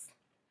us.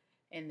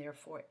 And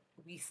therefore,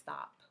 we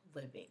stop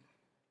living.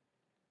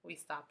 We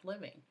stop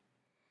living.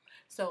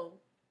 So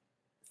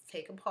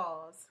take a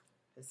pause.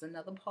 There's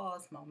another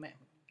pause moment.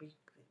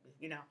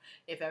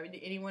 If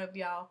any one of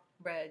y'all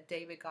read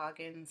David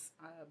Goggins'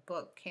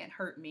 book "Can't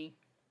Hurt Me,"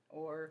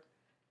 or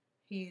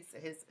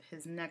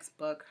his next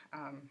book,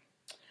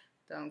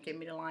 don't get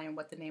me to lie on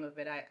what the name of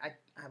it.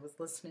 I was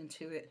listening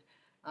to it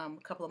a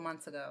couple of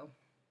months ago,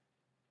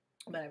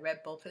 but I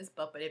read both his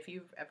book. But if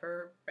you've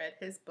ever read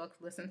his book,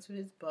 listen to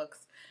his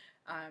books.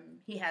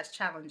 He has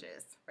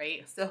challenges,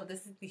 right? So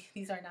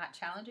these are not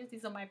challenges.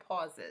 These are my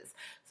pauses.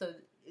 So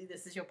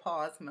this is your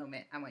pause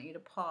moment. I want you to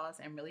pause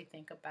and really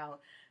think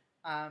about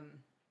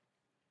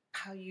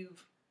how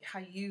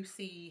you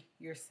see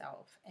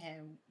yourself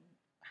and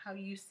how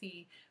you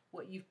see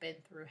what you've been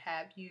through.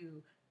 Have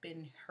you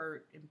been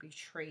hurt and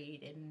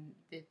betrayed, and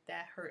did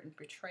that hurt and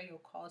betrayal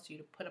cause you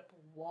to put up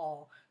a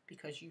wall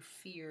because you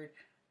feared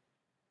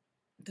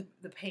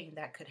the pain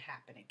that could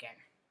happen again,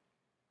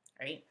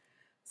 right?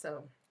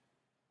 So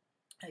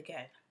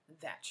again,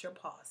 that's your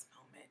pause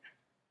moment.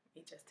 Let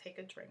me just take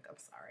a drink. I'm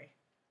sorry.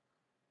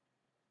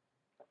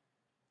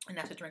 And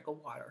that's a drink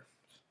of water.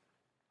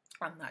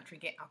 I'm not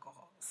drinking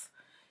alcohols.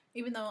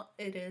 Even though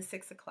it is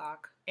 6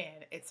 o'clock,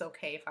 and it's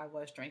okay if I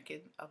was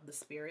drinking of the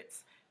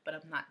spirits, but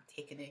I'm not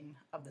taking in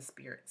of the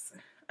spirits.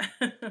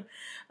 I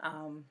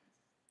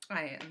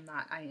am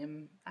not.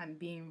 I'm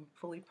being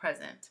fully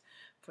present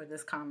for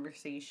this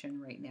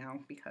conversation right now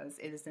because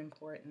it is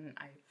important.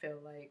 I feel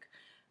like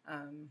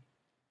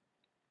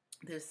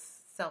this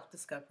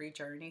self-discovery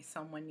journey,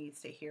 someone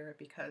needs to hear it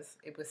because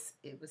it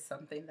was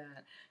something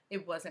that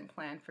it wasn't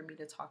planned for me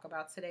to talk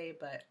about today,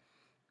 but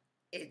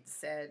it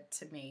said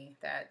to me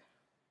that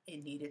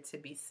it needed to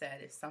be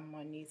said. If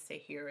someone needs to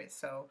hear it.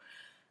 So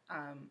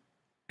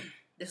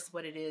this is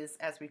what it is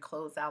as we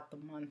close out the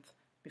month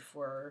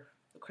before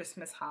the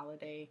Christmas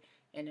holiday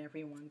and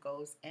everyone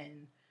goes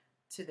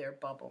into their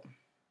bubble.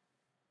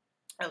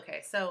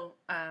 Okay, so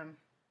I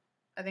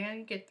think I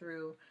can get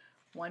through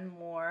one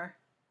more,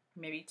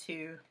 maybe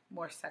two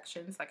more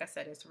sections. Like I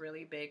said, it's a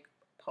really big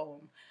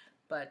poem,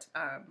 but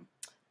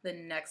the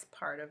next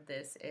part of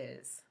this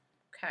is,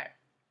 okay,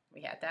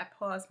 we had that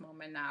pause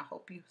moment. Now I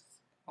hope you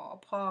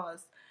all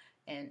paused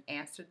and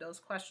answered those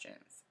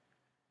questions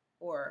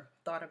or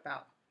thought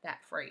about that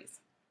phrase.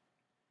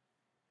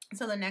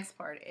 So the next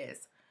part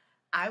is,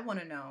 I want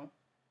to know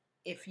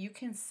if you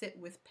can sit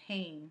with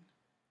pain,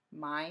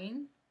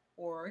 mine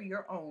or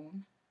your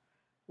own,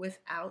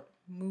 without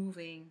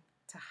moving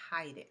to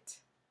hide it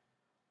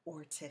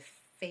or to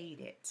fade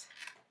it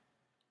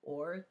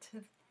or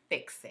to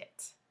fix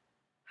it.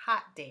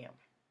 Hot damn.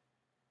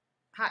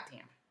 Hot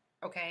damn.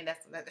 Okay,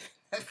 that's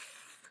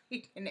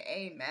freaking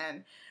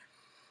amen.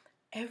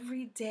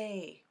 Every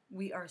day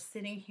we are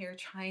sitting here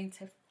trying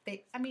to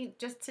fix. I mean,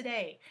 just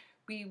today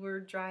we were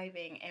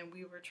driving and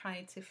we were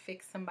trying to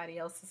fix somebody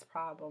else's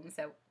problems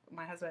that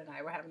my husband and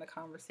I were having a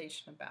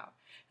conversation about.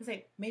 It's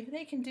like, maybe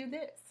they can do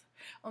this.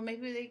 Or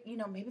maybe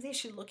they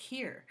should look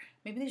here.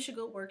 Maybe they should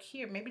go work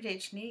here. Maybe they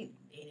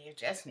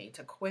just need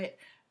to quit.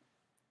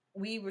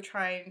 We were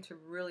trying to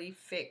really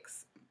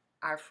fix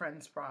our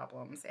friend's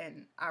problems,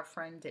 and our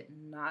friend did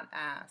not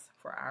ask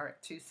for our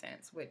 2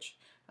 cents, which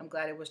I'm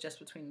glad it was just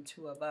between the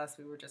two of us.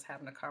 We were just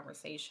having a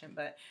conversation,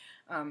 but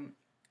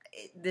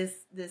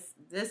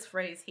this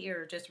phrase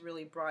here just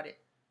really brought it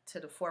to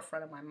the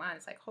forefront of my mind.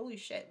 It's like, holy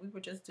shit, we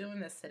were just doing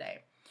this today.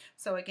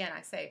 So again,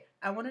 I say,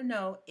 I want to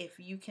know if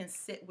you can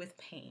sit with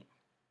pain,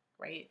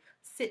 right?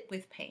 Sit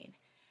with pain.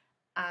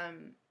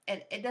 And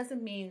it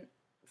doesn't mean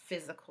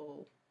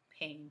physical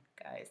pain,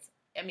 guys.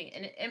 I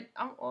mean,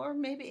 or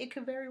maybe it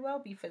could very well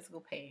be physical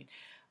pain.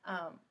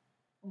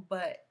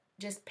 but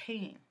just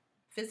pain,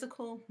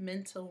 physical,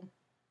 mental,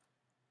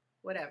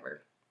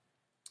 whatever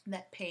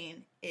that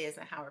pain is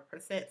and how it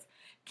presents.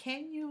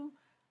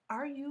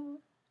 Are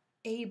you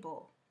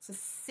able to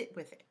sit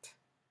with it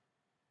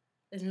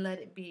and let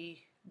it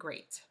be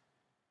great?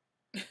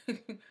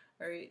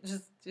 Or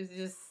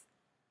just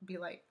be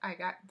like, I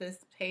got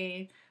this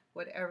pain,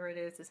 whatever it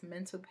is, this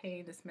mental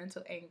pain, this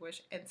mental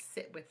anguish, and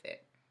sit with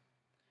it.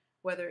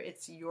 Whether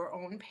it's your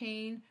own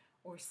pain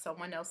or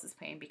someone else's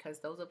pain, because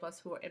those of us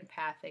who are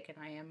empathic, and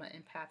I am an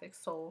empathic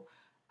soul,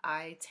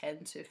 I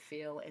tend to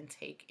feel and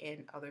take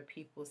in other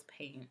people's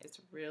pain. It's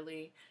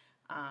really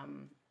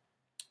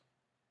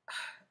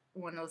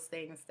one of those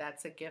things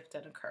that's a gift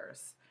and a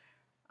curse.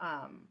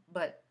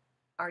 But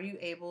are you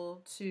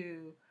able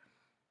to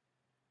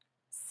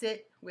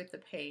sit with the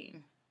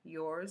pain,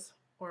 yours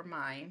or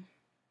mine,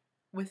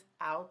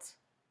 without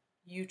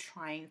you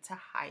trying to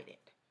hide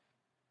it?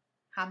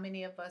 How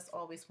many of us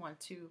always want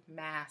to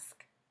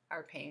mask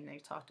our pain? They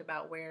talked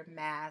about wearing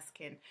masks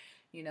and,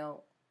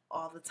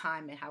 all the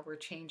time, and how we're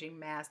changing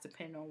masks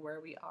depending on where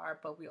we are,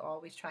 but we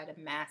always try to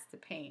mask the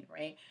pain,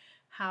 right?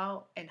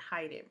 How and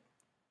hide it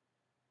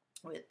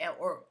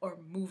or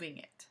moving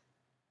it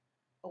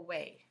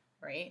away,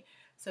 right?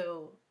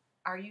 So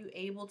are you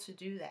able to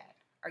do that?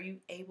 Are you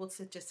able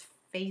to just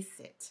face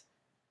it,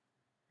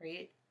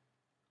 right?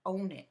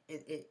 Own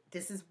it.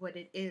 This is what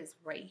it is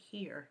right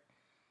here.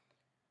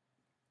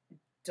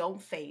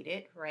 Don't fade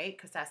it, right?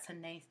 Because that's the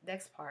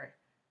next part.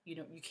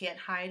 You can't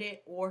hide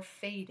it or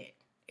fade it.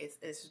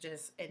 It's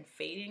just, and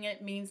fading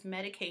it means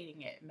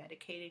medicating it.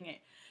 Medicating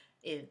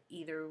it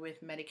either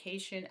with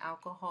medication,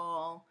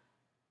 alcohol,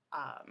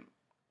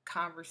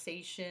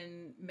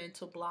 conversation,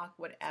 mental block,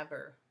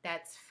 whatever.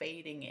 That's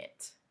fading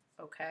it,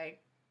 okay?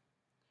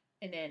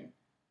 And then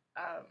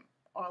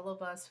all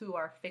of us who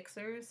are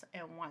fixers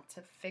and want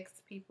to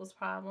fix people's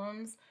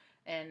problems,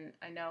 and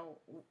I know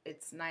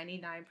it's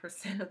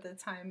 99% of the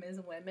time is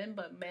women,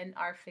 but men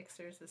are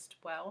fixers as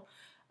well.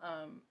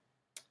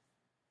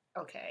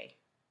 Okay,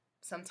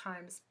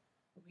 sometimes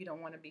we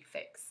don't want to be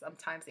fixed.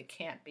 Sometimes it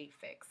can't be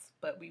fixed,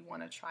 but we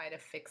want to try to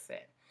fix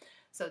it.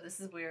 So this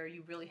is where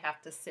you really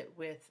have to sit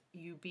with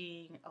you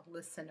being a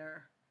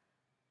listener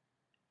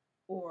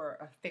or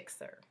a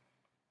fixer.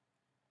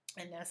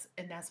 And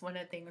that's one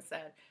of the things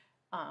that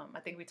I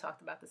think we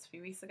talked about this a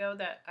few weeks ago,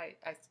 that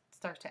I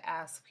start to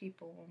ask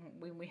people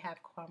when we have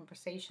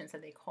conversations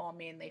and they call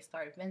me and they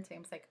start venting.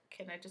 I'm like,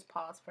 can I just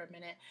pause for a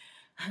minute?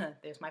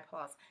 There's my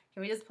pause.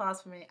 Can we just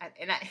pause for a minute?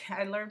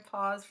 I learned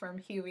pause from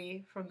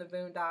Huey from the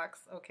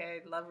Boondocks.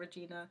 Okay, love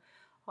Regina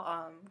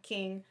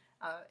King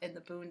in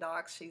the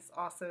Boondocks. She's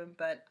awesome.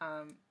 But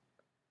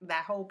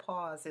that whole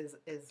pause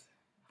is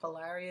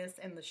hilarious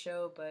in the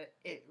show, but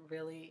it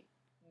really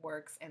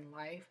works in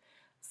life.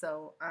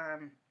 So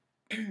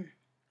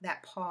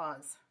that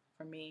pause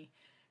for me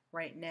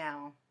right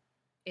now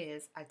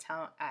is I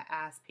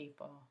ask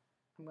people,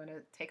 I'm going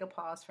to take a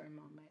pause for a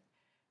moment.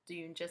 Do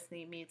you just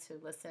need me to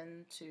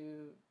listen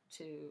to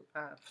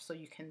so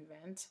you can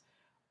vent,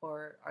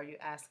 or are you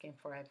asking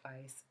for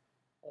advice,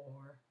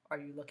 or are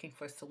you looking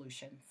for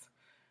solutions?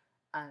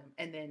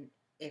 And then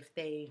if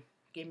they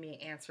give me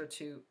an answer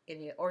to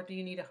any, or do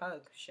you need a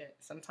hug? Shit,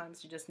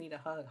 sometimes you just need a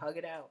hug. Hug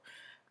it out.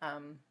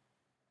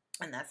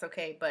 And that's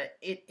okay. But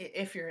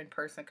if you're in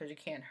person, because you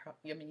can't,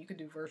 I mean, you can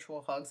do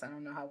virtual hugs. I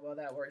don't know how well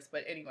that works.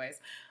 But anyways,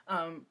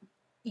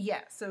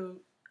 yeah, so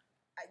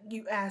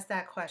you ask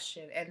that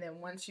question. And then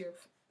once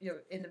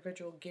your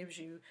individual gives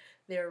you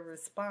their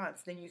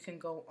response, then you can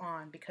go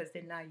on, because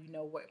then now you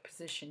know what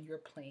position you're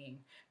playing.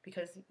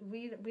 Because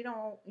we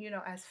don't,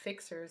 as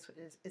fixers,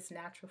 it's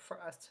natural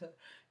for us to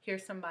hear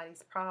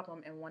somebody's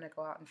problem and want to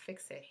go out and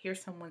fix it. Hear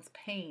someone's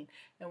pain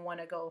and want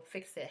to go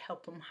fix it,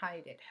 help them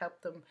hide it,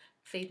 help them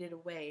fade it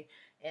away.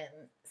 And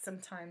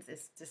sometimes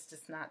it's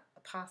just not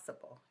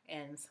possible.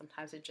 And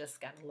sometimes it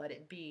just got to let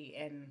it be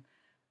and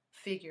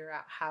figure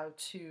out how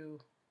to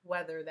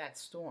weather that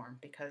storm,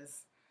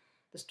 because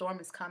the storm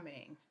is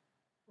coming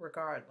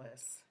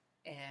regardless.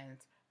 And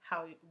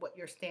what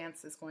your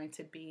stance is going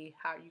to be,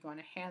 how you're going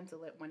to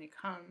handle it when it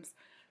comes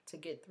to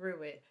get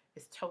through it,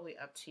 is totally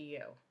up to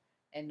you.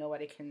 And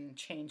nobody can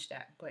change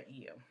that but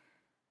you.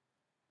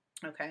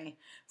 Okay,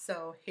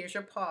 so here's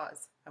your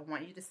pause. I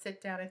want you to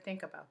sit down and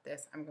think about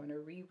this. I'm going to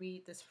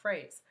reread this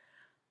phrase.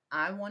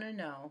 I want to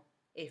know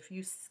if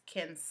you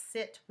can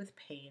sit with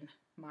pain,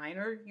 mine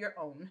or your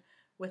own,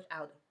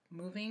 without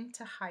moving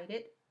to hide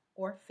it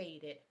or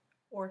fade it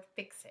or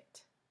fix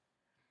it.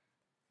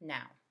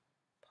 Now,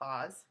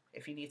 pause.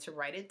 If you need to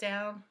write it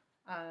down,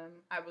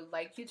 I would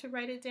like you to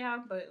write it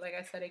down, but like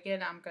I said,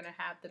 again, I'm going to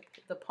have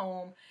the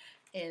poem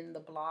in the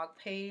blog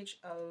page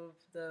of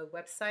the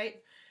website,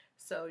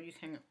 so you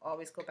can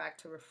always go back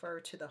to refer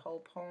to the whole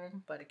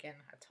poem. But again,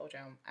 I told you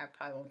I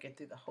probably won't get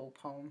through the whole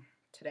poem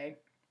today.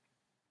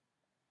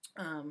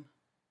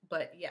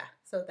 But yeah,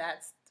 so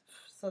that's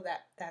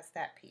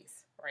that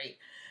piece, right?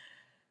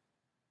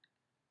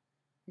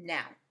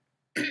 Now,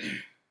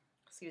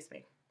 excuse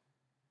me.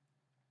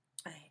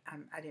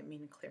 I didn't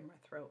mean to clear my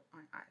throat.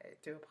 I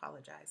do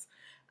apologize.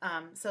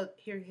 So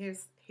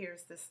here's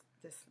this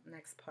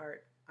next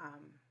part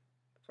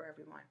for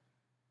everyone.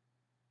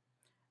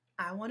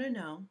 I want to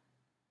know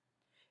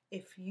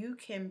if you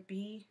can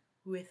be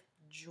with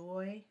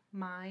joy,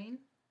 mine,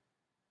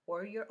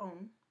 or your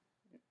own.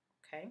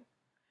 Okay.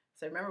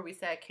 So remember we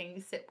said, can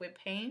you sit with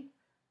pain,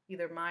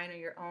 either mine or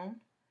your own?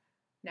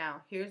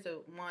 Now here's a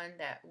one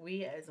that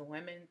we as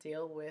women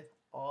deal with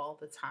all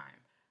the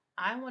time.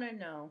 I want to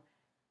know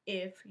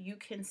if you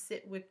can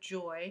sit with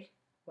joy,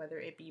 whether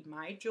it be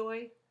my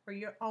joy or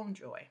your own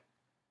joy.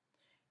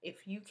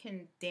 If you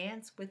can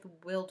dance with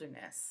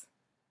wilderness.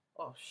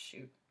 Oh,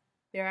 shoot.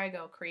 There I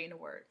go, creating a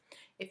word.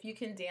 If you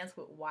can dance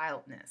with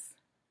wildness,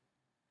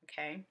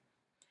 okay?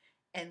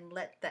 And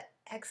let the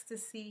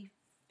ecstasy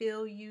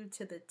fill you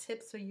to the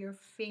tips of your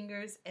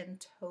fingers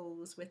and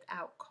toes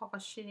without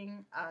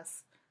cautioning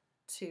us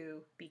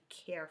to be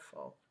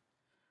careful,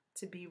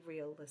 to be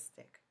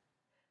realistic,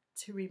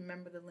 to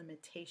remember the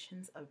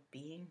limitations of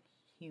being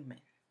human.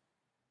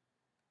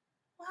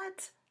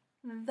 What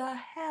the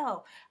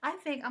hell? I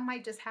think I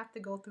might just have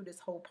to go through this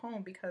whole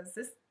poem, because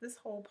this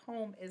whole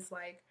poem is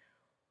like,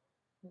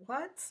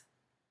 what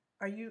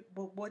are you?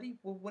 What are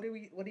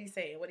you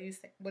saying? What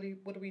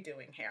are we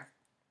doing here?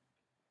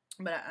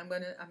 But I'm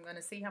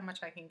gonna see how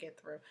much I can get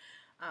through,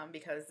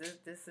 because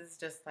this is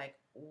just like,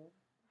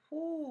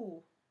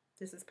 whoo,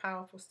 this is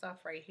powerful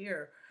stuff right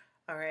here.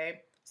 All right.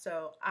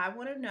 So I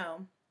want to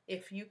know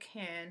if you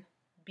can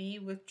be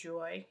with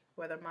joy,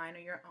 whether mine or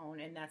your own.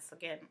 And that's,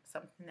 again,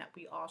 something that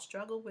we all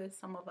struggle with,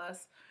 some of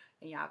us.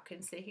 And y'all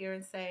can sit here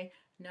and say,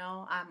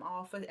 no, I'm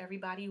all for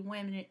everybody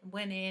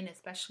winning,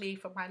 especially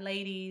for my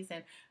ladies.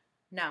 And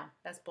no,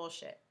 that's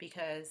bullshit,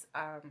 because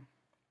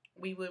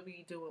we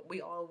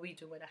all be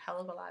doing a hell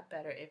of a lot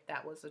better if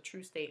that was a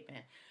true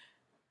statement.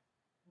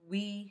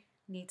 We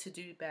need to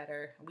do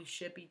better. We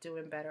should be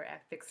doing better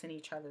at fixing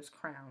each other's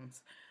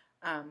crowns.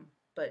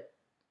 But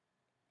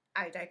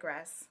I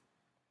digress.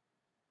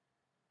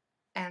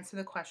 Answer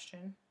the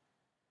question.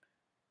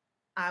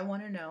 I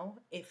want to know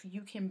if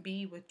you can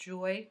be with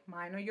joy,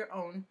 mine or your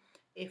own,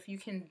 if you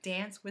can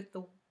dance with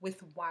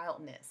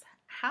wildness.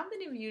 How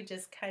many of you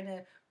just kind of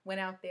went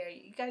out there?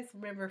 You guys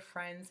remember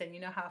Friends, and you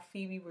know how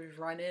Phoebe was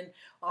running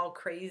all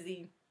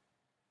crazy,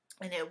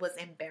 and it was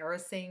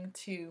embarrassing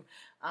to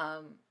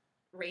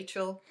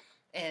Rachel,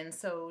 and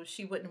so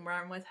she wouldn't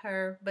run with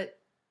her. But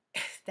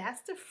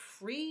that's the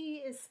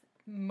freest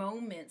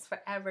moments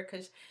forever,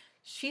 because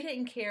she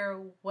didn't care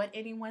what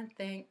anyone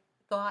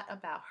thought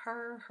about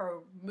her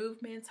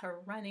movements, her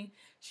running.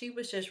 She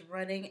was just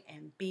running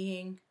and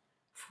being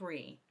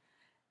free.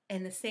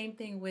 And the same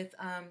thing with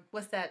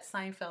what's that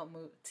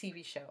Seinfeld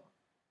TV show?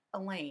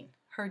 Elaine,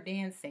 her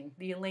dancing,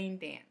 the Elaine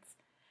dance.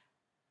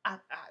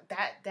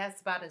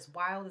 That's about as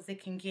wild as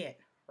it can get,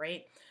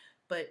 right?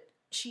 But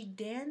she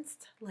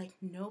danced like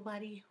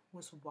nobody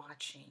was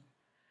watching.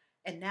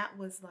 And that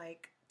was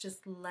like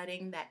just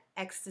letting that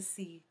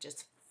ecstasy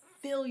just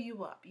fill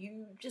you up.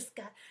 You just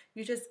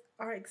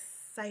are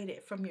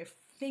excited from your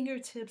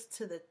fingertips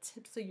to the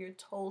tips of your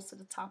toes to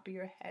the top of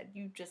your head.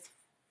 You just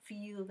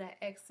feel that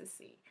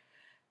ecstasy.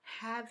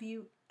 Have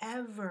you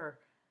ever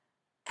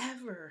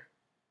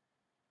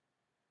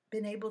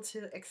been able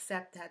to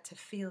accept that, to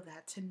feel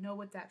that, to know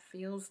what that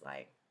feels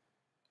like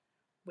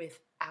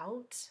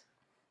without,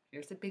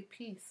 here's a big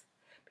piece,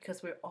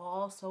 because we're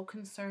all so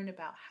concerned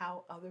about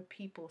how other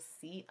people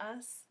see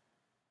us.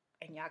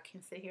 And y'all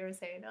can sit here and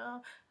say,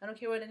 no, I don't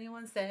care what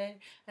anyone said.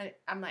 And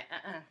I'm like,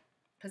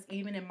 because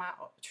even in my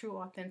true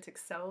authentic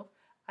self,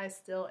 I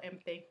still am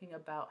thinking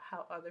about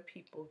how other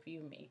people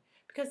view me,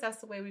 because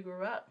that's the way we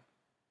grew up.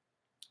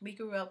 We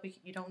grew up,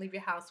 you don't leave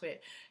your house with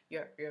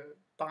your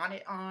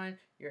bonnet on,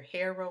 your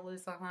hair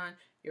rollers on,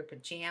 your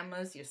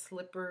pajamas, your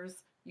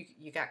slippers.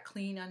 You got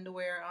clean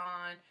underwear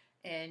on,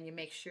 and you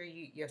make sure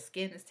your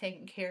skin is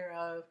taken care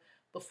of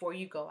before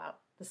you go out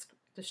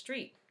the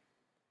street,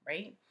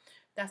 right?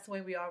 That's the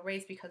way we all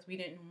raised, because we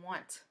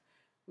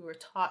were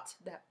taught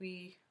that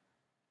we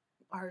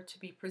are to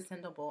be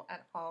presentable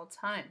at all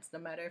times, no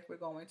matter if we're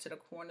going to the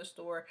corner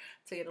store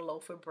to get a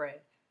loaf of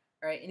bread,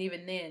 right? And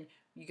even then,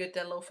 you get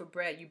that loaf of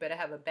bread, you better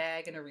have a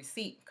bag and a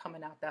receipt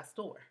coming out that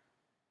store.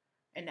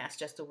 And that's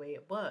just the way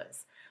it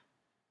was.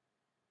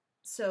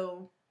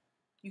 So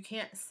you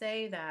can't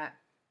say that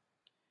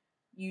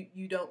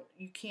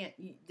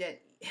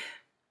that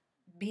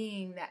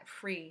being that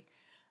free,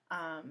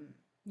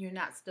 you're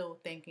not still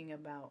thinking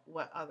about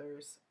what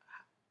others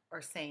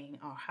are saying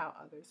or how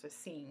others are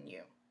seeing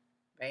you,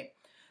 right?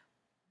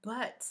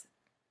 But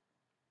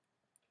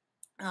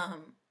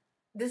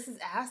this is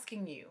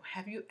asking you,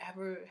 have you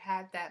ever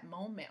had that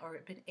moment or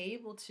been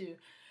able to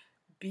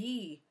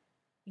be,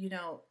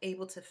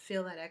 able to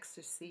feel that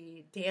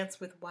ecstasy, dance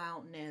with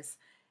wildness,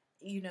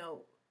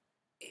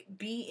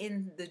 be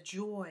in the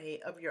joy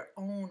of your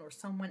own or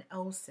someone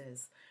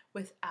else's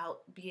without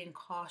being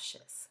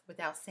cautious,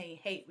 without saying,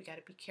 hey, we got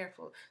to be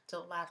careful,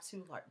 don't laugh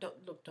too hard,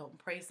 don't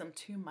praise them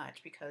too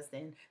much, because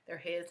then their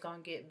head's gonna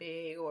get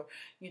big, or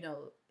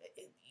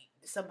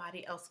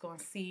somebody else going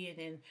to see it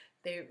and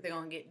they're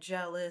going to get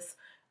jealous,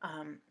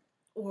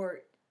 or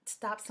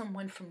stop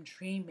someone from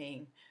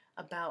dreaming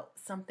about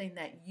something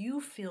that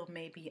you feel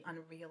may be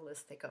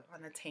unrealistic or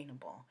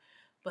unattainable,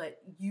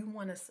 but you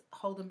want to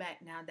hold them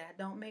back. Now that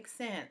don't make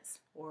sense,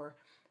 or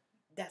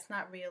that's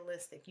not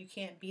realistic. You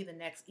can't be the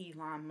next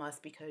Elon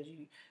Musk because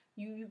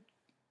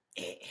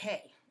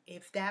hey,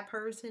 if that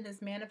person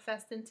is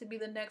manifesting to be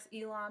the next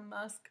Elon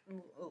Musk,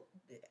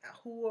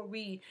 who are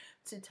we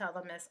to tell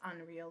them it's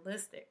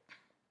unrealistic?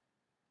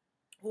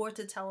 Or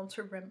to tell them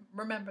to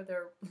remember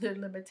their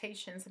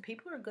limitations. And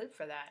people are good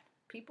for that.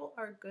 People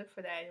are good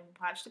for that. And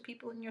watch the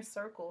people in your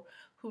circle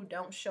who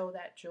don't show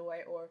that joy,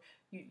 or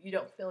you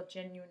don't feel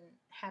genuine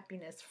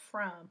happiness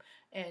from.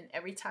 And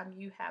every time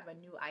you have a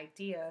new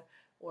idea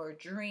or a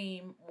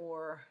dream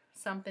or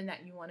something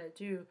that you want to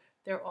do,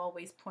 they're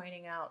always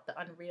pointing out the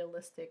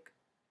unrealistic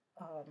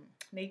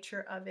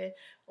nature of it,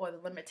 or the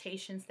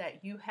limitations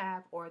that you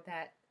have or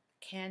that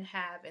can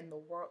have and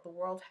the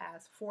world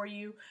has for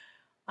you.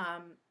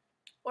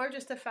 Or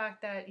just the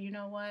fact that, you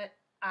know what,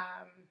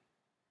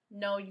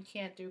 no, you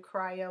can't do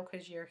cryo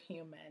because you're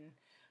human,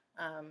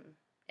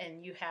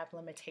 and you have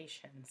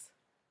limitations.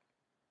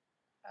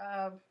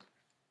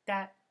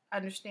 That,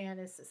 understand,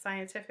 is a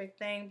scientific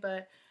thing,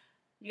 but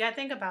you got to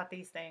think about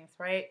these things,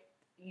 right?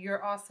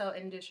 You're also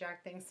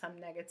injecting some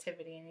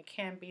negativity, and it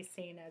can be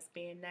seen as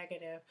being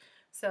negative.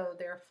 So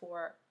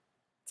therefore,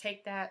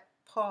 take that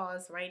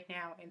pause right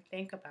now and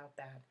think about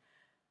that,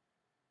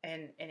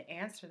 and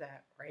answer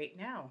that right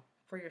now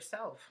for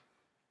yourself.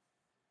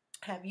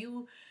 Have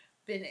you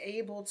been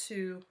able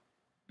to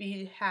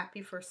be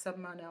happy for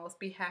someone else,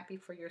 be happy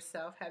for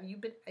yourself? Have you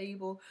been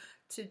able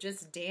to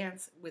just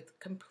dance with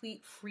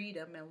complete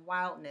freedom and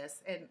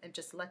wildness, and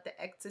just let the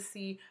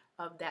ecstasy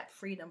of that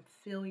freedom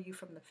fill you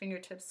from the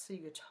fingertips to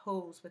your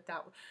toes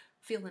without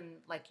feeling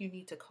like you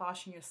need to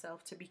caution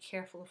yourself to be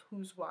careful of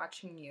who's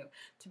watching you,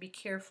 to be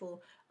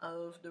careful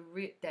of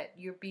that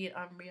you're being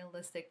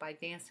unrealistic by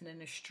dancing in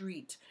the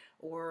street,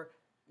 or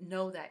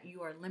know that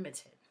you are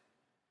limited?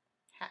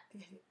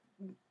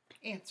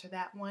 Answer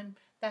that one.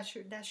 That's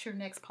your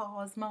next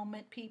pause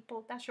moment,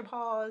 people. That's your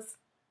pause.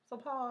 So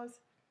pause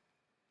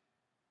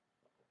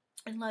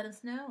and let us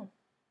know.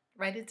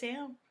 Write it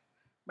down.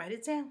 Write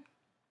it down.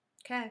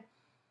 Okay.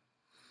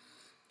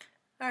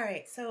 All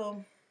right.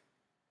 So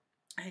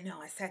I know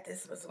I said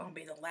this was going to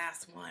be the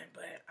last one,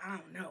 but I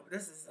don't know.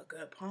 This is a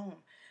good poem.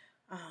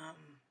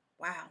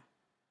 Wow.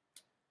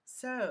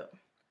 So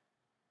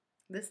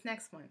this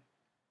next one.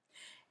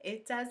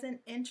 It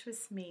doesn't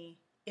interest me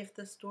if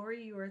the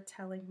story you are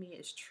telling me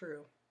is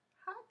true.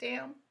 Hot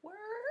damn word.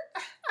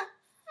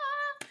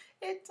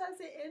 It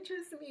doesn't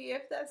interest me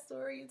if that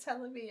story you're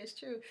telling me is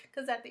true.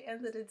 Because at the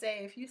end of the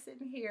day, if you're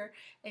sitting here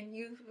and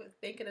you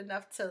thinking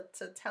enough to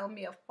tell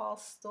me a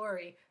false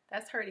story,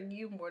 that's hurting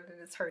you more than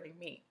it's hurting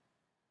me,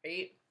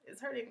 right? It's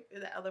hurting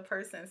the other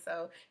person.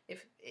 So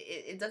if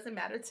it doesn't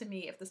matter to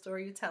me if the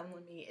story you're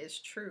telling me is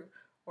true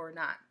or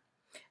not.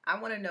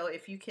 I want to know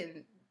if you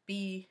can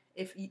be,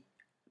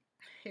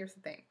 here's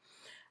the thing.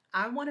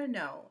 I want to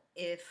know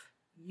if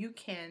you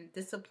can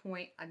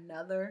disappoint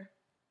another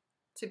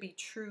to be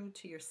true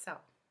to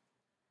yourself.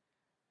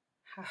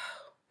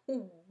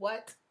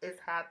 What is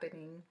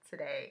happening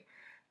today?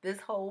 This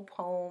whole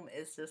poem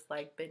is just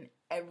like been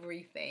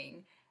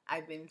everything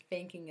I've been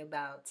thinking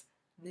about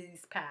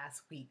these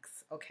past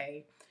weeks,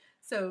 okay?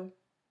 So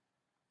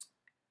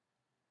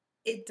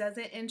it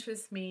doesn't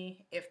interest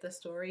me if the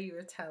story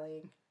you're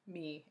telling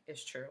me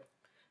is true.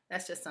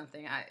 That's just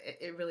something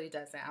it really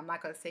doesn't. I'm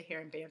not going to sit here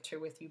and banter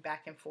with you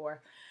back and forth.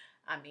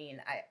 I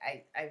mean,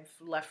 I've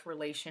left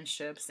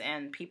relationships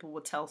and people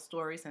will tell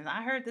stories and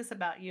I heard this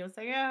about you. It's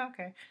like, yeah,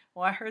 okay.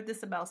 Well, I heard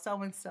this about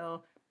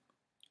so-and-so.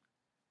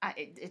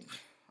 I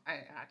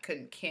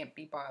can't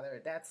be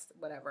bothered. That's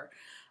whatever.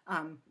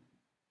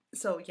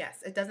 So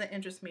yes, it doesn't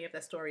interest me if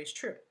that story is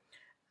true.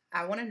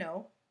 I want to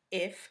know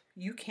if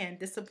you can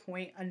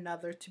disappoint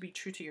another to be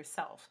true to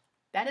yourself.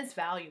 That is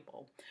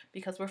valuable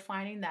because we're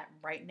finding that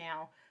right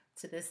now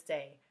to this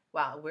day.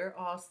 While we're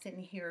all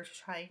sitting here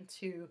trying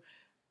to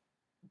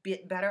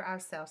better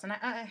ourselves. And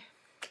I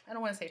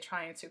don't want to say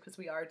trying to, because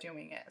we are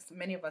doing it. So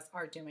many of us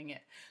are doing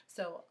it.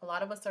 So a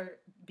lot of us are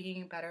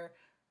being better,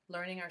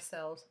 learning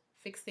ourselves,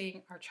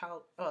 fixing our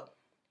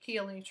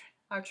healing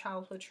our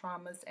childhood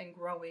traumas and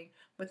growing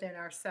within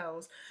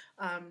ourselves.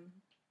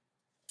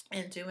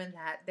 And doing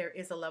that, there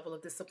is a level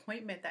of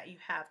disappointment that you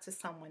have to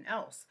someone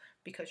else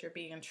because you're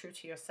being true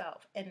to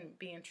yourself. And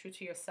being true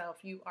to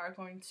yourself, you are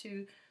going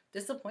to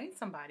disappoint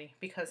somebody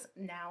because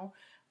now,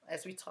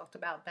 as we talked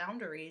about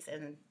boundaries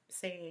and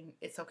saying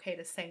it's okay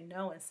to say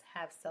no and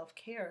have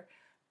self-care,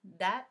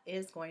 that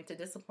is going to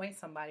disappoint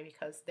somebody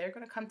because they're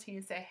going to come to you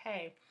and say,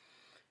 hey,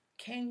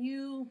 can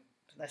you,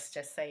 let's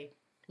just say,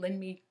 lend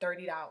me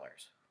 $30,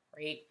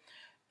 right?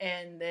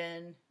 And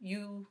then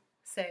you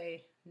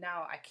say, no,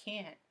 I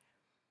can't.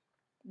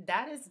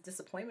 That is a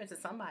disappointment to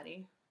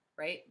somebody,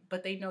 right?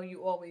 But they know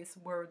you always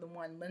were the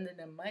one lending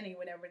them money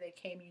whenever they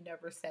came. You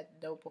never said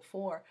no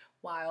before.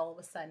 Why all of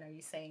a sudden are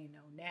you saying no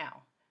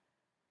now?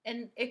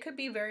 And it could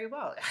be very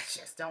well, I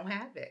just don't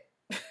have it.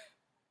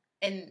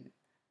 and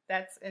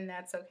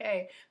that's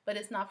okay. But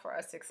it's not for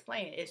us to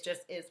explain. It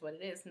just is what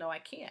it is. No, I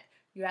can't.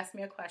 You ask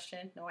me a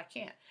question. No, I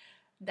can't.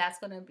 That's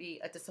going to be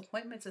a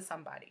disappointment to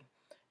somebody.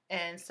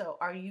 And so,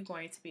 are you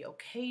going to be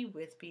okay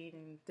with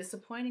being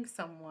disappointing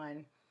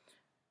someone,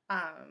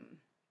 um,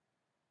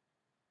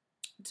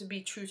 to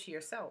be true to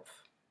yourself?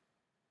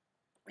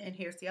 And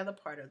here's the other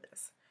part of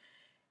this: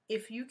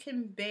 if you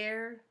can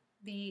bear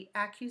the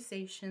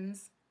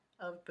accusations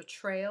of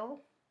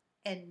betrayal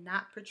and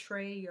not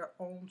betray your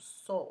own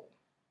soul.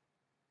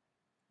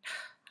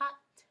 Hot.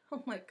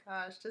 Oh my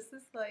gosh, this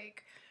is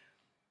like,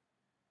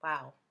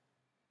 wow.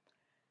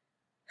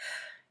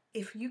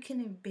 If you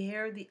can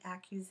bear the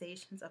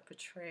accusations of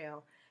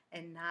betrayal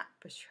and not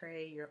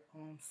betray your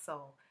own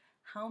soul,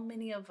 how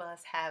many of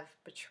us have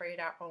betrayed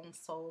our own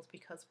souls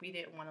because we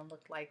didn't want to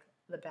look like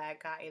the bad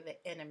guy,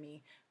 the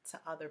enemy to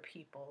other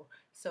people?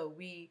 So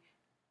we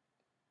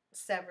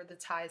sever the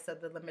ties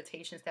of the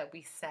limitations that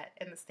we set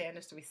and the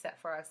standards we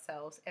set for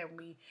ourselves, and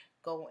we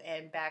go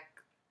and back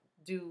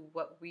do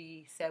what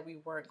we said we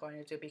weren't going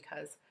to do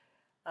because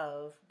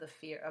of the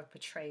fear of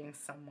betraying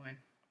someone.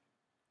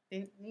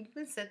 You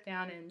can sit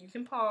down and you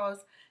can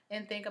pause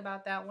and think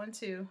about that one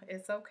too.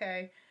 It's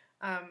okay.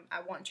 I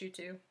want you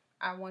to.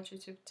 I want you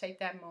to take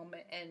that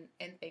moment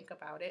and think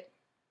about it.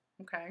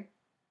 Okay.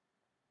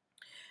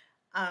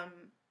 Um,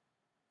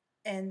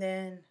 and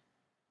then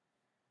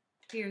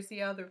here's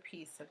the other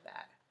piece of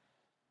that.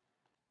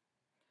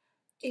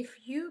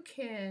 If you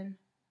can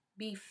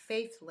be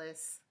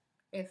faithless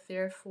and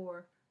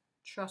therefore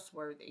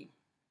trustworthy,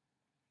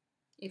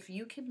 if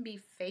you can be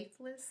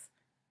faithless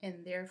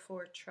and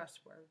therefore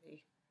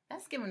trustworthy,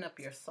 that's giving up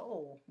your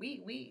soul.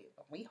 We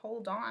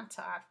hold on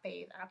to our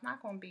faith. I'm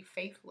not going to be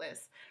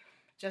faithless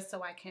just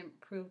so I can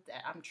prove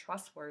that I'm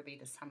trustworthy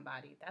to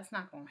somebody. That's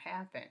not going to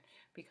happen,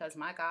 because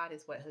my God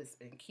is what has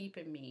been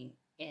keeping me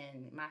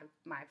in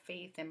my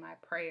faith and my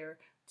prayer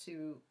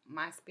to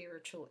my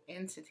spiritual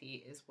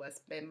entity is what's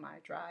been my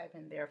drive.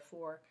 And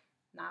therefore,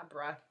 nah,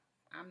 bruh,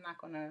 I'm not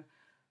going to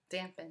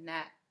dampen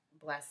that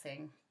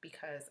blessing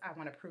because I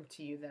want to prove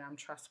to you that I'm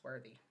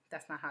trustworthy.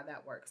 That's not how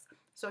that works.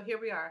 So here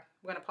we are.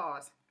 We're going to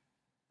pause.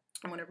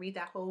 I'm going to read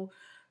that whole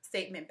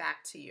statement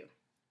back to you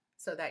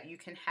so that you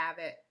can have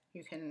it.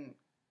 You can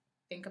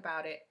think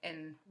about it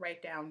and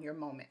write down your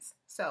moments.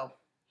 So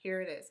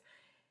here it is.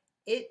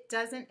 It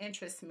doesn't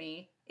interest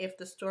me if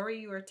the story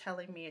you are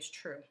telling me is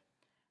true.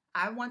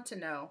 I want to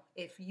know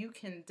if you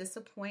can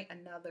disappoint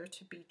another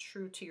to be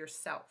true to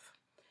yourself.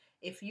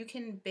 If you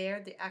can bear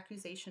the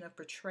accusation of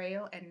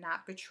betrayal and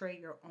not betray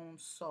your own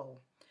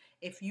soul.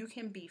 If you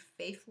can be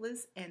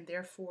faithless and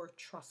therefore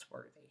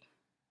trustworthy.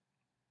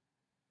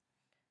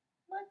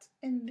 What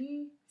in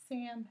the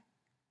Sam?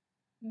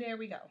 There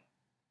we go.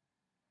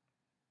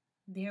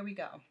 There we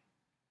go.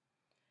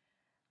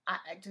 I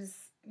just,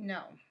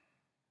 no.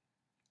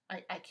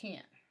 I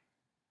can't.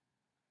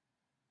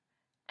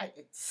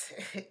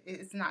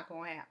 It's not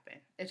going to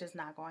happen. It's just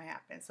not going to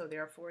happen. So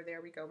therefore,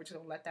 there we go. We're just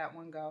going to let that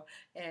one go.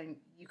 And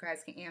you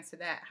guys can answer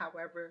that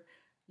however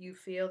you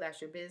feel. That's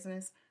your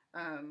business.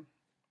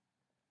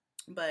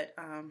 But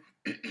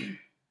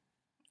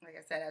like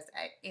I said, as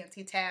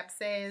Auntie Tab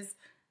says,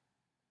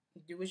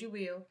 do as you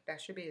will.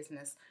 That's your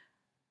business.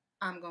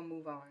 I'm going to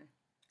move on.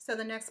 So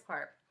the next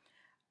part.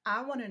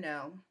 I want to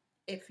know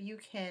if you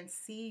can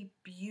see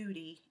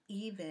beauty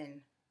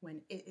even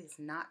when it is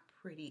not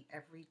pretty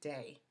every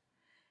day.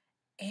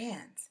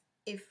 And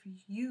if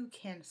you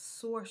can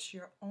source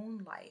your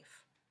own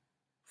life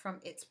from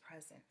its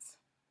presence.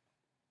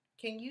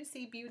 Can you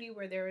see beauty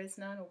where there is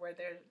none, or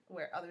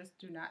where others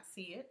do not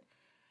see it?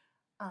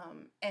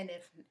 And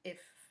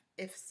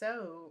if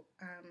so,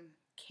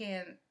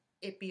 can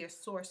it be a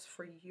source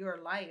for your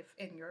life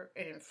and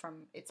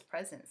from its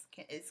presence?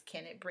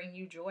 Can it bring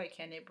you joy?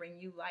 Can it bring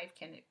you life?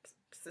 Can it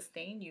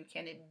sustain you?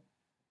 Can it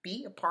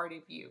be a part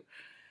of you?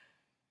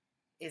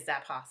 Is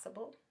that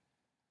possible?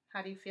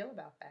 How do you feel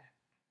about that?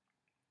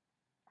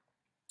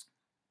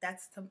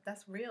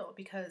 That's real,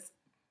 because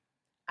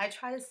I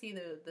try to see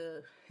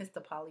it's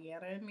the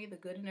Pollyanna in me, the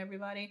good in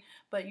everybody,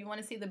 but you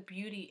want to see the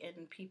beauty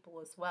in people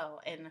as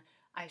well. And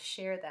I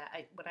share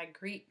that. When I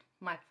greet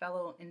my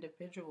fellow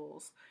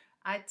individuals,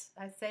 I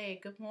say,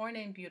 good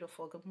morning,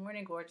 beautiful. Good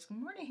morning, gorgeous. Good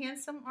morning,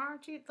 handsome.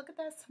 Aren't you? Look at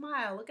that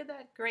smile. Look at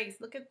that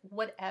grace. Look at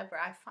whatever.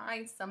 I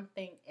find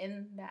something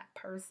in that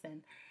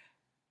person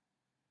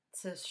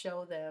to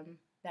show them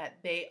that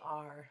they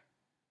are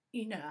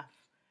enough.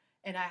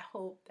 And I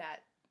hope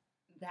that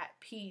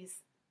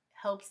peace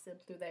helps them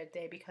through their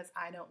day, because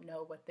I don't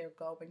know what they're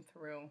going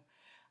through.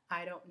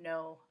 I don't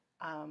know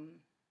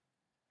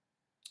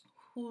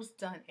who's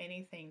done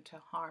anything to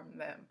harm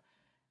them.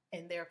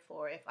 And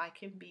therefore, if I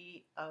can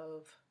be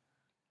of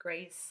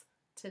grace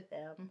to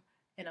them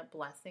and a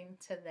blessing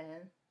to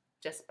them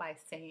just by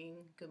saying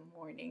good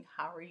morning,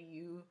 how are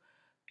you,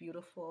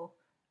 beautiful?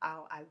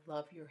 Oh, I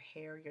love your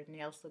hair, your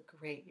nails look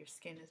great, your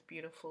skin is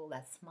beautiful,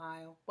 that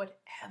smile,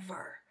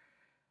 whatever.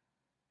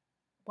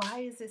 Why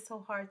is it so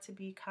hard to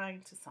be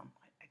kind to someone?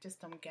 I just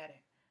don't get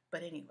it.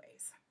 But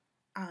anyways,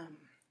 um,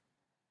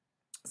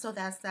 so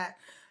that's that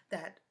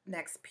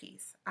next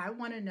piece. I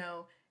want to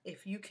know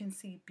if you can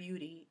see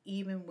beauty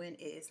even when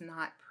it is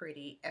not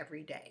pretty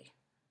every day,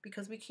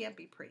 because we can't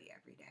be pretty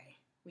every day.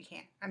 We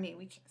can't. I mean,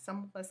 we can,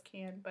 some of us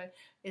can, but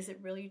is it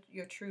really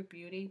your true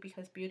beauty?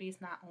 Because beauty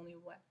is not only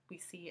what we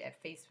see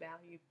at face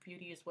value.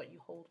 Beauty is what you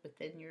hold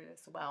within you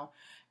as well.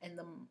 And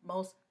the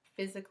most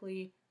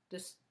physically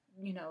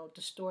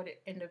distorted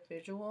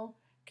individual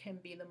can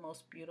be the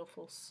most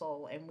beautiful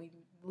soul, and we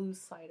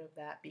lose sight of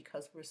that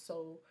because we're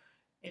so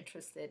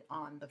interested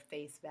on the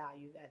face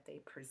value that they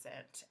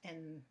present.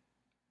 And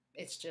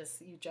it's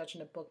just you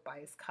judging a book by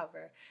its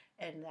cover,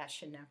 and that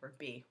should never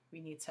be. We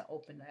need to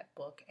open that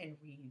book and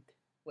read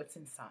what's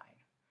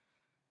inside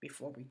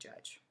before we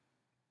judge.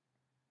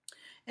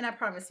 And I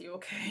promise you,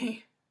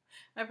 okay,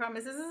 I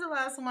promise this is the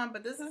last one,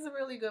 but this is a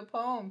really good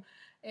poem.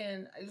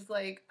 And it's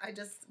like, I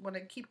just want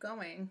to keep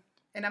going.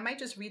 And I might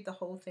just read the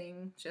whole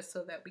thing just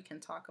so that we can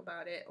talk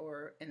about it,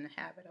 and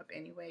have it up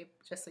anyway,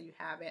 just so you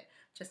have it,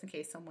 just in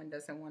case someone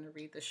doesn't want to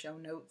read the show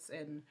notes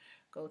and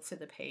go to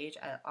the page.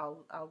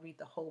 I'll read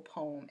the whole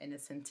poem in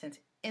its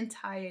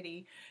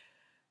entirety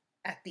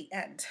at the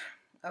end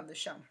of the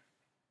show,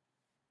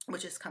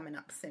 which is coming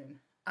up soon,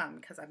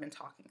 because I've been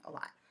talking a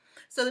lot.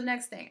 So the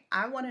next thing,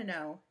 I want to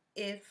know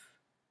if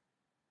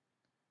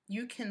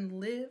you can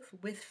live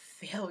with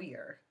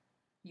failure,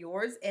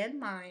 yours and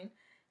mine,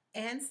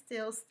 and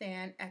still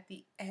stand at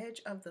the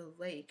edge of the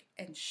lake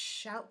and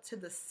shout to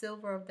the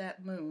silver of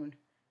that moon,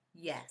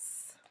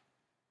 yes.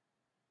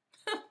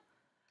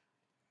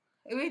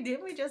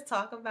 Didn't we just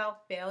talk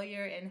about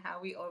failure and how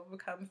we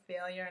overcome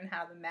failure and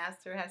how the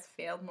master has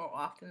failed more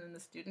often than the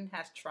student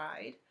has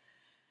tried?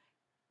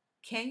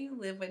 Can you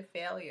live with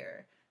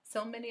failure?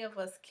 So many of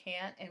us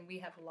can't, and we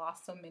have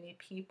lost so many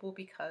people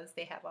because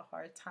they have a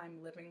hard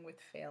time living with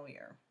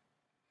failure.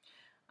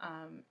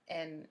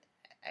 And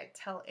I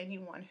tell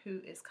anyone who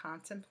is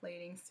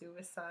contemplating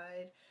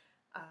suicide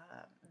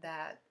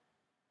that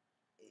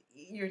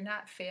you're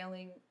not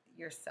failing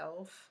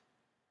yourself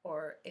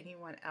or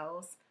anyone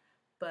else,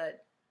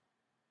 but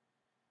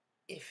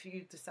if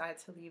you decide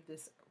to leave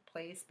this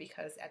place,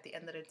 because at the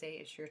end of the day,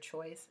 it's your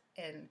choice,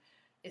 and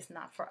it's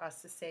not for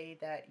us to say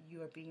that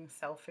you are being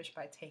selfish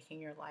by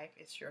taking your life.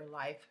 It's your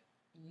life.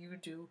 You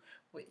do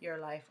with your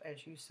life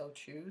as you so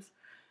choose.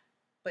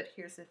 But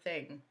here's the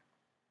thing.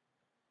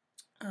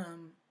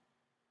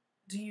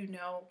 Do you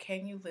know,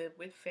 can you live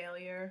with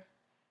failure?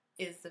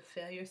 Is the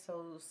failure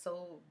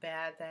so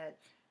bad that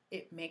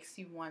it makes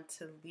you want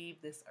to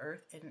leave this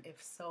earth? And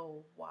if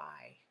so,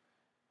 why?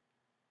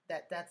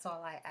 That's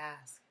all I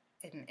ask.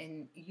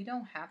 And you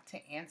don't have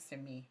to answer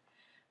me.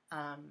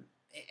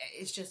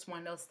 It's just one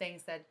of those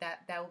things that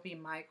would be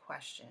my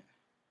question.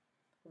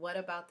 What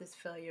about this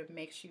failure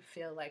makes you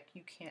feel like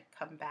you can't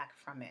come back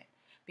from it?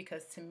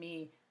 Because to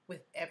me,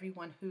 with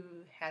everyone who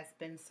has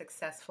been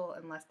successful,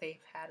 unless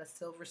they've had a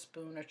silver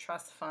spoon or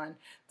trust fund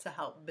to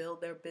help build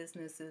their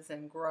businesses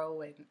and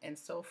grow and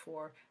so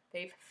forth,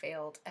 they've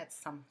failed at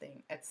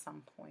something at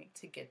some point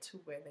to get to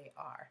where they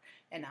are.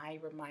 And I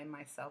remind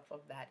myself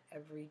of that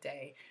every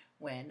day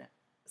when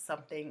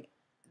something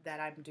that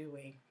I'm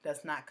doing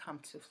does not come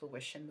to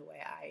fruition the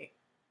way I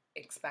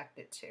expect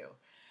it to.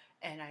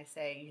 And I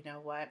say, you know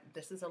what?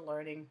 This is a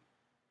learning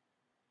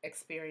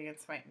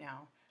experience right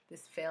now.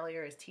 This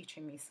failure is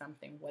teaching me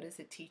something. What is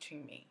it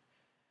teaching me?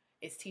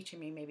 It's teaching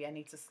me maybe I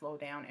need to slow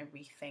down and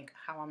rethink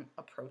how I'm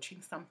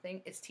approaching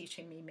something. It's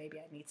teaching me maybe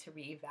I need to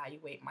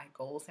reevaluate my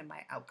goals and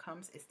my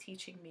outcomes. It's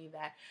teaching me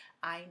that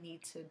I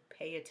need to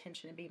pay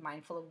attention and be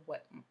mindful of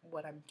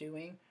what I'm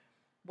doing.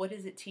 What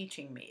is it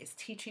teaching me? It's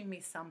teaching me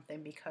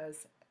something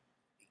because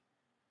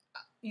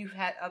you've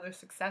had other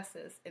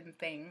successes in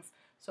things.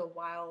 So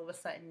why all of a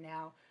sudden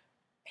now,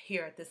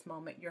 here at this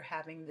moment, you're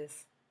having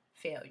this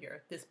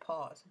failure, this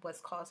pause?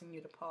 What's causing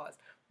you to pause?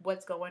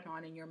 What's going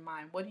on in your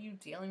mind? What are you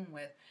dealing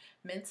with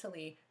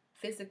mentally,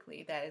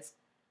 physically, that is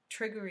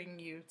triggering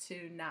you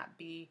to not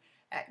be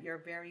at your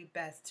very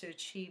best to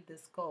achieve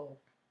this goal?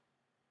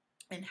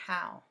 And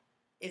how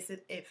is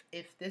it,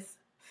 if this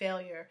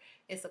failure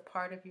is a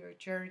part of your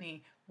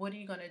journey, what are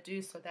you going to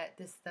do so that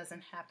this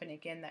doesn't happen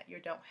again, that you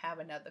don't have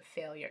another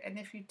failure? And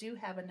if you do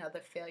have another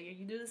failure,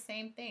 you do the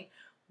same thing.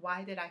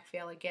 Why did I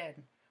fail again?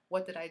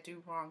 What did I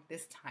do wrong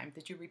this time?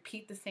 Did you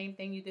repeat the same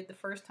thing you did the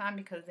first time?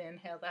 Because then,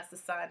 hell, that's a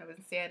sign of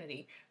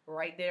insanity.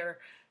 Right there,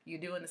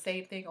 you're doing the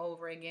same thing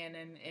over again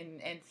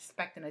and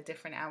expecting a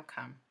different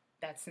outcome.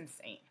 That's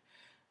insane.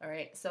 All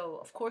right, so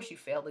of course you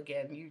failed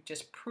again. You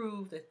just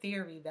proved the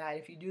theory that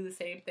if you do the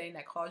same thing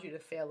that caused you to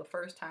fail the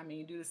first time and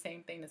you do the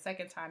same thing the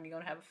second time, you're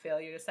going to have a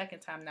failure the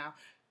second time. Now,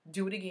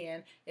 do it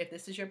again. If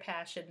this is your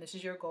passion, this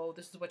is your goal,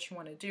 this is what you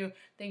want to do,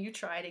 then you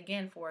try it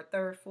again for a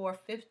third, fourth,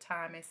 fifth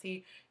time and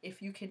see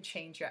if you can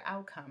change your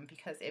outcome.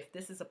 Because if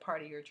this is a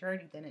part of your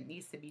journey, then it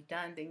needs to be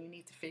done. Then you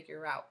need to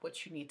figure out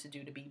what you need to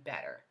do to be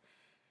better.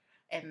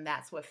 And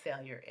that's what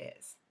failure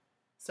is.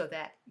 so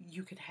that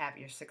you can have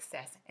your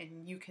success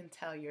and you can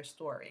tell your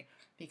story.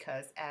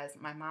 Because as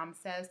my mom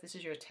says, this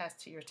is your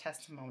test to your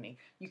testimony.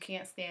 You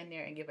can't stand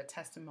there and give a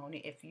testimony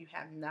if you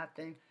have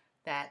nothing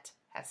that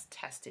has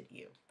tested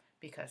you.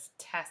 Because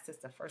test is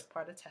the first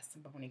part of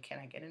testimony. Can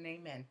I get an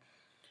amen?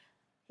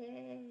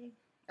 Yay.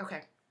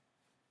 Okay.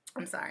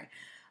 I'm sorry.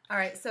 All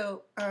right.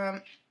 So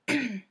I'm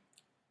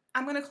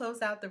going to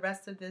close out the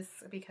rest of this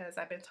because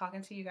I've been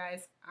talking to you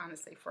guys,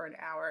 honestly, for an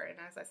hour. And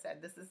as I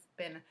said, this has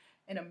been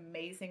an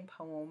amazing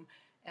poem.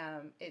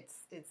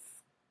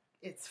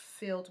 It's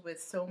filled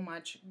with so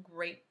much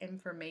great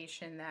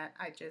information that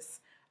I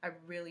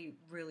really,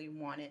 really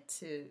wanted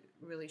to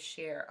really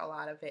share a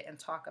lot of it and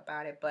talk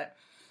about it. But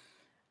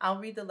I'll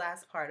read the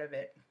last part of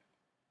it.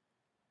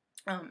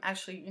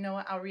 Actually, you know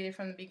what? I'll read it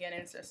from the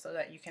beginning just so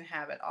that you can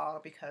have it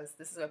all, because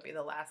this is going to be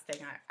the last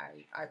thing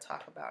I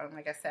talk about. And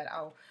like I said,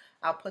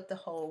 I'll put the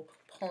whole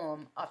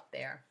poem up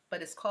there.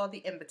 But it's called The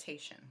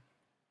Invitation.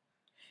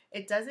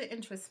 It doesn't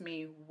interest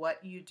me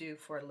what you do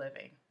for a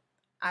living.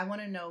 I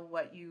want to know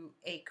what you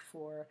ache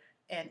for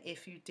and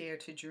if you dare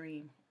to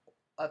dream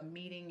of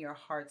meeting your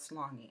heart's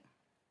longing.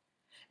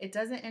 It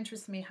doesn't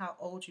interest me how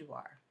old you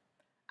are.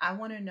 I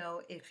want to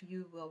know if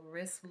you will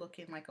risk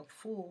looking like a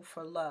fool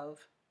for love,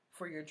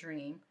 for your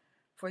dream,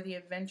 for the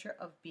adventure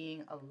of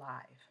being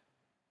alive.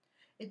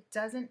 It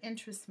doesn't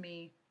interest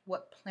me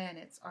what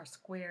planets are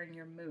squaring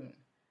your moon.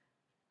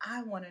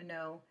 I want to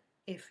know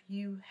if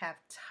you have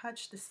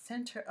touched the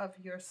center of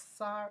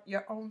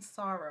your own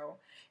sorrow,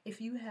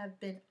 if you have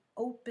been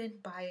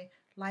opened by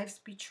life's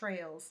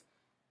betrayals,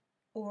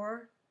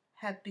 or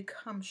have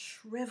become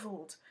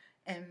shriveled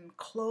and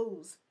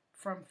closed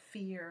from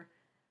fear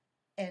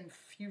and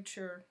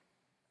future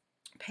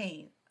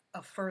pain,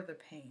 of further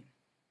pain.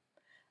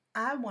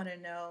 I want to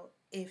know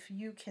if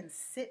you can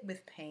sit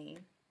with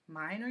pain,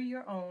 mine or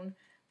your own,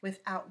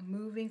 without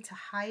moving to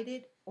hide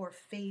it or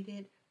fade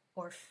it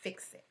or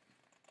fix it.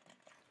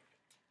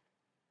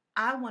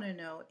 I want to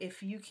know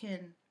if you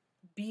can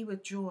be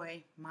with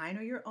joy, mine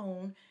or your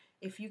own,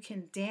 if you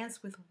can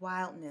dance with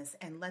wildness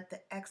and let the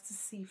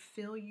ecstasy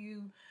fill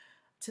you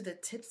to the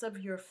tips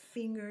of your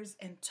fingers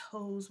and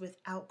toes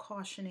without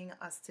cautioning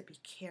us to be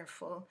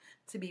careful,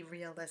 to be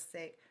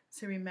realistic,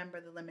 to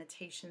remember the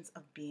limitations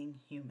of being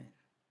human.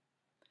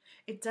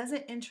 It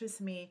doesn't interest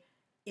me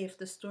if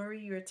the story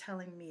you're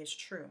telling me is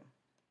true.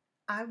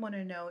 I want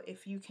to know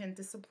if you can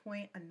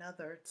disappoint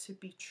another to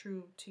be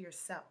true to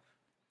yourself.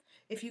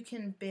 If you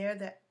can bear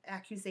the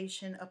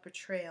accusation of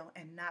betrayal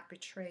and not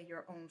betray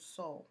your own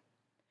soul.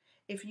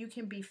 If you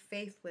can be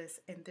faithless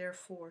and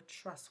therefore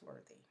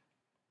trustworthy.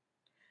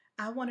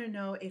 I want to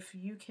know if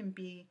you can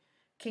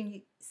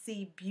you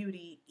see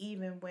beauty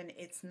even when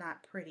it's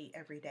not pretty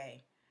every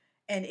day.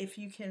 And if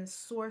you can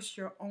source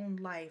your own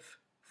life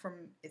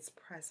from its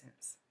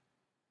presence.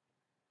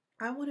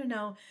 I want to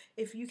know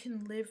if you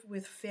can live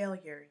with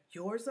failure,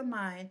 yours or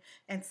mine,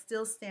 and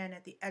still stand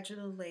at the edge of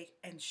the lake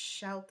and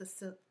shout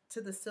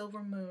to the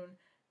silver moon,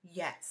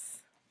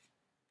 yes.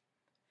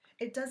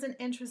 It doesn't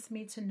interest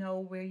me to know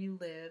where you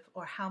live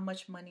or how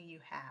much money you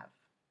have.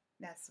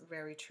 That's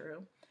very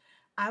true.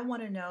 I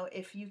want to know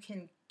if you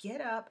can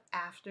get up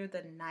after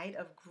the night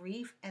of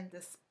grief and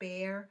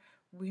despair,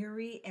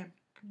 weary and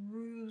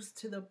bruised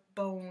to the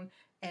bone,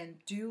 and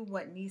do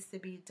what needs to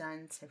be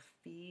done to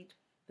feed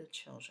the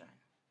children.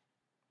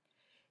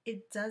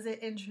 It doesn't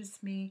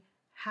interest me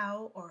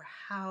how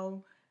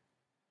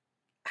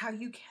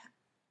you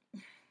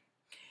can.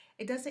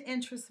 It doesn't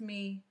interest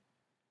me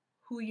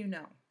who you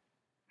know.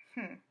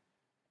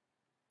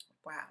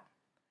 Wow.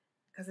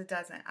 Because it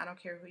doesn't. I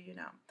don't care who you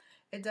know.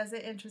 It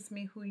doesn't interest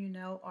me who you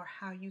know or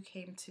how you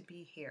came to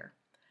be here.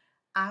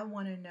 I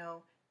want to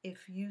know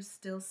if you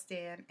still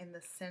stand in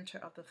the center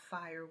of the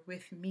fire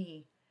with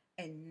me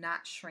and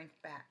not shrink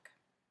back.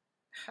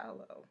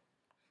 Hello.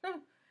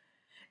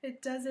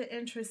 It doesn't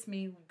interest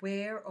me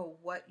where or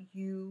what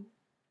you...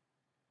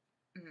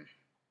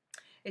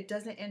 It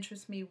doesn't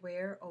interest me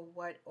where or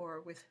what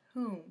or with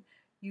whom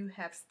you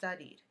have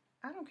studied.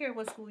 I don't care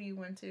what school you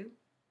went to.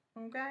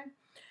 Okay?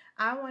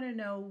 I want to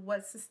know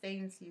what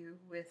sustains you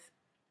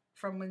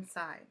from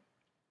inside.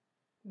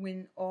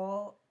 When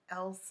all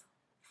else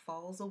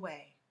falls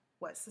away,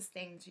 what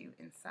sustains you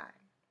inside?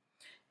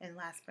 And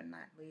last but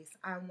not least,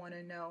 I want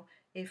to know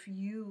if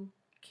you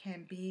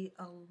can be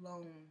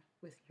alone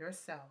with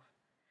yourself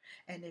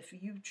and if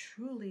you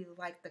truly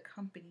like the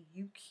company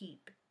you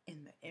keep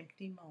in the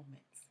empty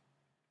moments.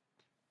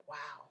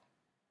 Wow.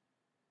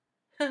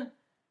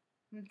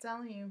 I'm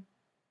telling you,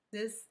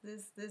 this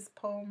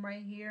poem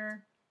right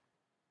here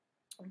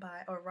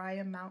by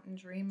Orion Mountain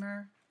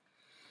Dreamer,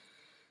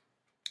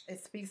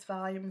 it speaks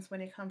volumes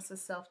when it comes to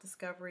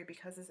self-discovery,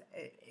 because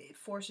it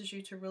forces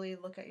you to really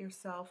look at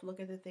yourself, look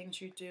at the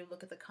things you do,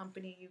 look at the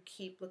company you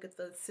keep, look at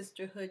the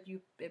sisterhood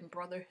and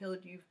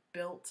brotherhood you've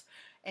built,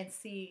 and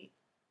see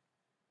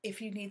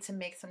if you need to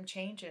make some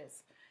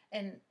changes.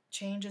 And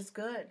change is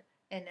good.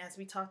 And as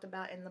we talked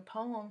about in the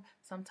poem,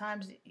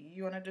 sometimes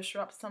you want to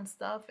disrupt some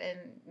stuff and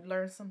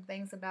learn some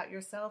things about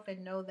yourself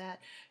and know that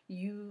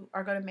you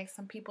are going to make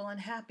some people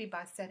unhappy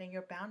by setting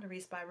your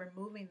boundaries, by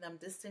removing them,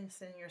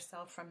 distancing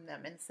yourself from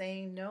them, and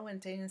saying no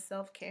and taking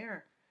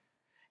self-care.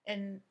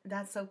 And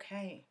that's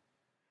okay,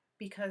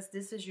 because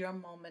this is your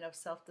moment of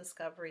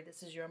self-discovery.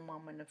 This is your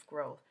moment of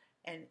growth,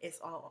 and it's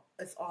all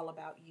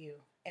about you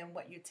and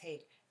what you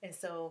take. And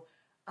so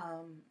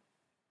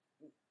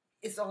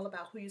it's all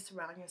about who you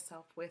surround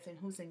yourself with and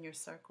who's in your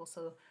circle.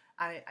 So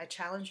I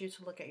challenge you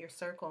to look at your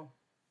circle.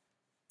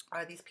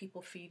 Are these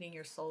people feeding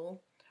your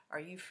soul? Are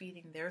you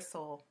feeding their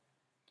soul?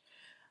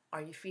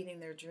 Are you feeding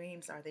their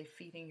dreams? Are they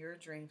feeding your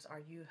dreams?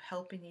 Are you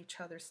helping each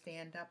other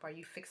stand up? Are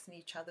you fixing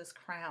each other's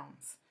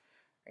crowns?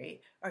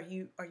 Right? Are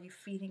you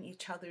feeding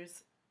each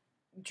other's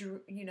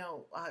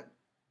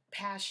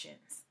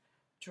passions,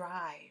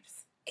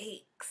 drives,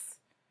 aches?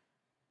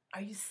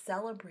 Are you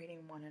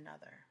celebrating one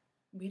another?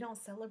 We don't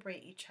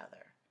celebrate each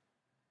other.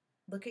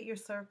 Look at your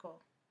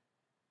circle.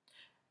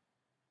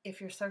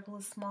 If your circle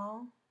is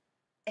small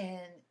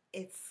and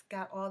it's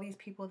got all these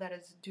people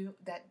that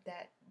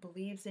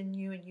believes in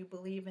you and you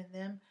believe in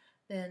them,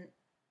 then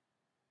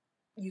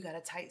you got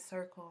a tight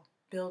circle.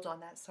 Build on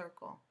that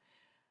circle.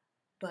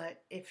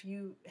 But if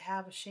you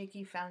have a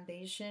shaky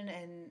foundation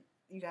and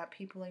you got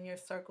people in your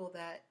circle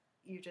that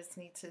you just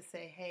need to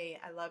say, hey,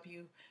 I love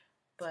you,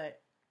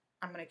 but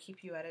I'm going to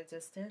keep you at a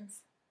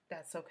distance,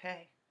 that's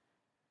okay.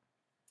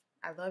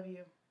 I love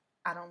you.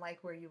 I don't like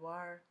where you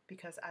are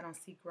because I don't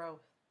see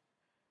growth.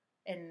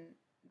 And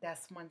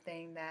that's one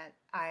thing that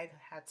I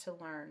had to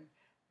learn,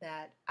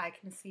 that I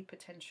can see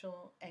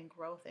potential and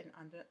growth in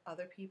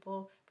other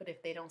people, but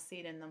if they don't see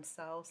it in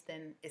themselves,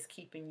 then it's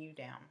keeping you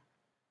down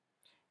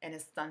and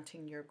it's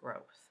stunting your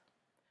growth.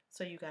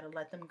 So you got to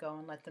let them go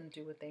and let them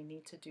do what they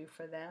need to do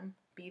for them.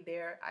 Be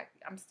there.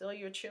 I'm still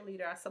your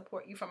cheerleader. I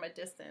support you from a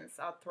distance.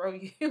 I'll throw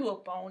you a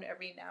bone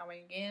every now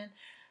and again.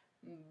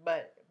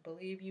 But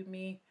believe you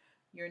me,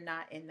 you're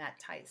not in that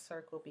tight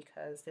circle,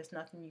 because there's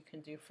nothing you can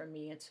do for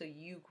me until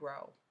you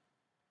grow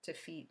to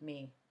feed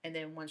me. And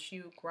then once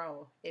you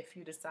grow, if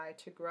you decide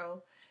to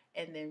grow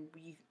and then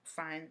we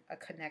find a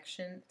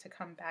connection to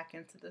come back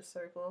into the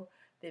circle,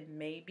 then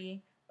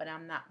maybe, but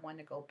I'm not one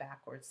to go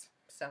backwards.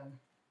 So,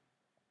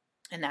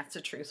 and that's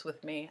the truth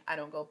with me. I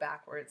don't go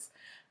backwards.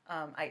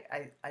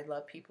 I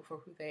love people for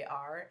who they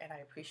are, and I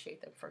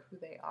appreciate them for who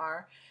they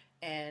are.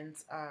 And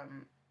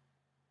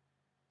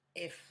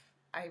if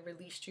I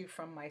released you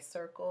from my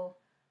circle,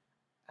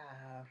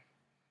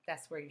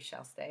 that's where you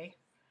shall stay.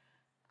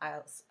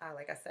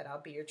 Like I said,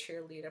 I'll be your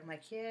cheerleader. I'm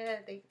like, yeah,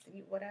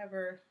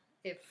 whatever.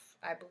 If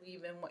I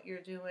believe in what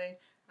you're doing,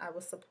 I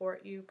will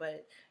support you.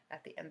 But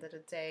at the end of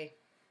the day,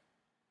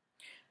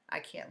 I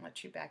can't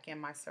let you back in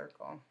my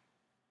circle.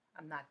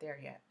 I'm not there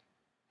yet.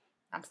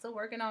 I'm still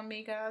working on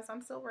me, guys.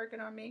 I'm still working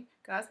on me.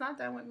 God's not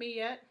done with me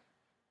yet.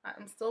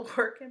 I'm still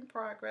work in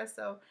progress.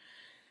 So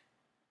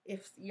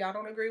if y'all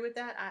don't agree with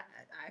that,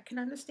 I can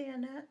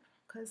understand that,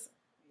 because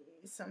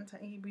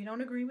sometimes we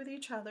don't agree with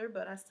each other,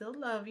 but I still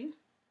love you.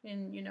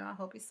 And, I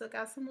hope you still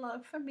got some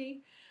love for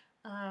me.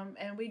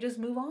 And we just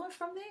move on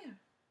from there,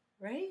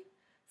 right?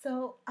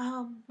 So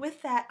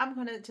with that, I'm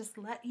going to just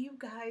let you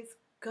guys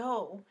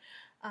go,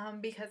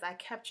 because I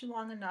kept you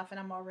long enough and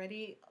I'm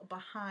already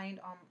behind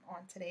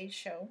on today's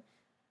show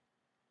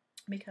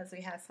because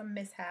we had some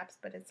mishaps,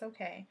 but it's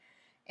okay.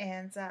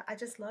 And I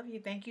just love you.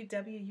 Thank you,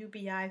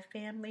 WUBI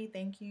family.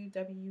 Thank you,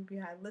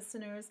 WUBI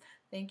listeners.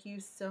 Thank you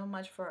so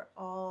much for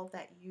all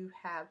that you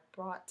have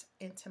brought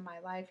into my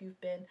life. You've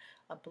been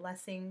a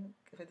blessing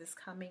for this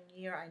coming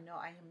year. I know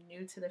I am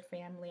new to the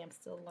family. I'm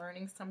still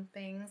learning some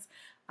things.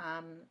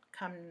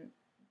 Come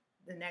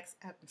the next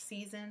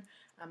season,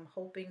 I'm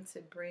hoping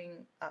to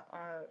bring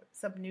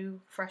some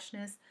new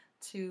freshness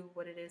to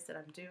what it is that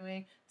I'm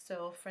doing.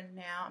 So for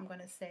now, I'm going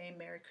to say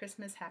Merry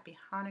Christmas, Happy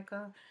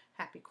Hanukkah,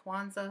 Happy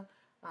Kwanzaa,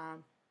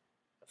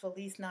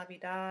 Feliz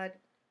Navidad,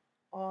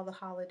 all the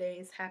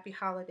holidays, happy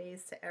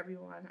holidays to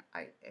everyone.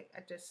 I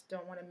just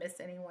don't want to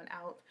miss anyone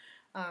out.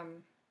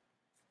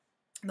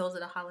 Those are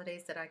the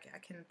holidays that I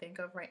can think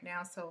of right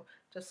now. So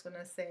just going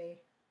to say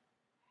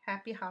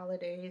happy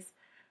holidays,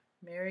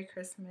 Merry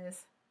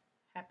Christmas,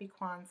 Happy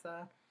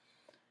Kwanzaa,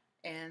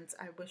 and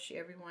I wish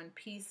everyone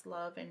peace,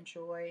 love, and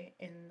joy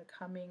in the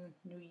coming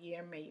new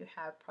year. May you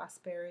have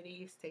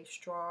prosperity, stay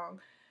strong,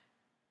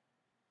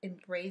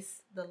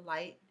 embrace the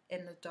light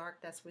and the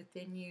dark that's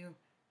within you,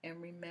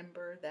 and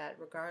remember that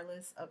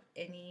regardless of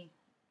anything,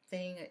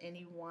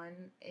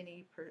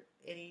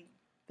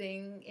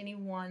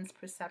 anyone's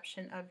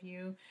perception of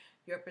you,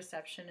 your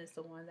perception is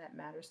the one that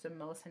matters the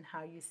most, and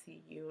how you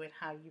see you and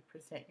how you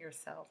present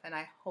yourself. And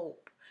I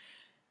hope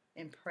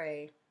and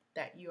pray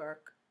that you are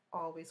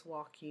always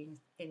walking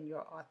in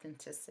your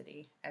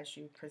authenticity as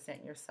you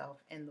present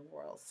yourself in the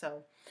world.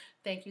 So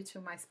thank you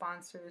to my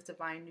sponsors,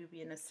 Divine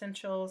Nubian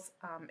Essentials.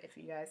 If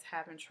you guys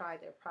haven't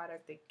tried their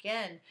product,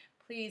 again,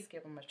 please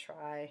give them a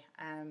try.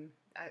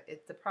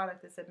 The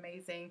product is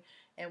amazing,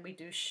 and we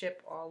do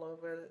ship all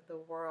over the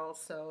world.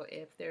 So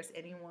if there's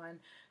anyone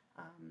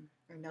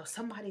I know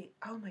somebody,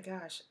 oh my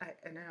gosh, I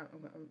know,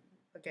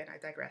 again, I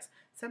digress.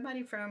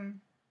 Somebody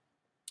from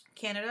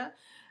Canada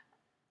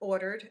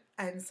ordered,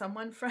 and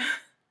someone from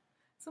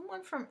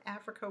someone from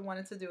Africa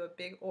wanted to do a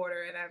big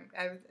order, and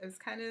I was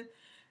kind of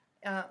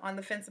on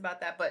the fence about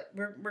that, but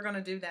we're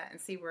gonna do that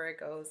and see where it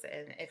goes.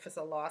 And if it's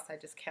a loss, I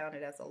just count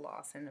it as a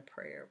loss in the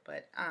prayer.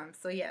 But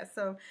so yeah,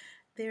 so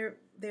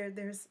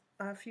there's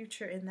a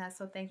future in that.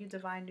 So thank you,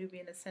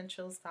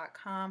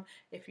 DivineNubianEssentials.com.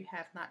 If you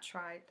have not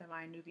tried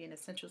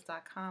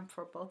DivineNubianEssentials.com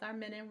for both our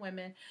men and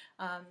women,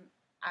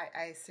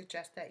 I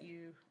suggest that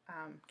you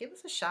give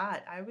us a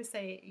shot. I would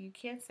say you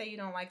can't say you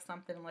don't like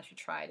something unless you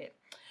tried it.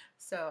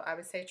 So I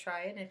would say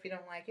try it, and if you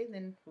don't like it,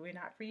 then we're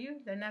not for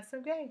you. Then that's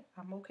okay.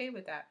 I'm okay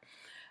with that.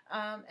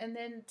 And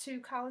then to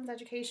Collins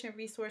Education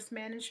Resource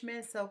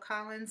Management, so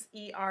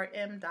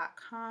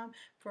collinserm.com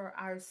for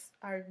our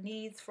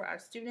needs for our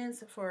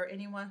students, for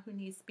anyone who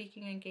needs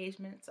speaking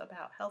engagements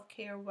about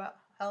healthcare,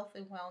 health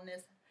and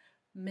wellness,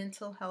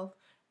 mental health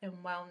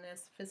and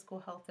wellness, physical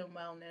health and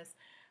wellness.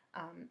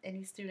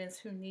 Any students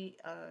who need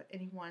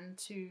anyone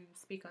to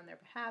speak on their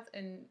behalf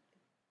and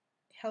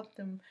help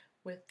them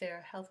with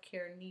their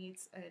healthcare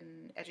needs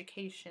and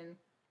education,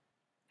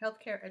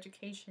 healthcare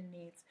education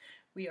needs,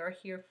 we are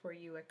here for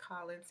you at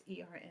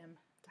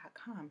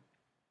collinserm.com.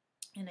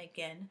 And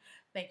again,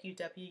 thank you,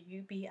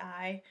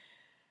 WUBI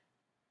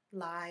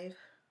Live.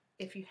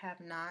 If you have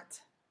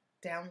not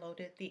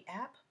downloaded the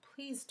app,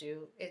 please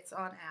do. It's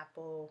on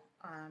Apple,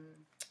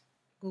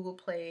 Google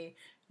Play,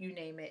 you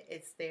name it,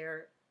 it's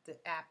there. The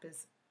app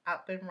is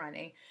up and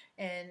running.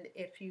 And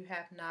if you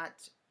have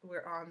not,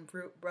 we're on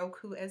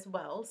Roku as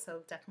well,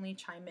 so definitely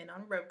chime in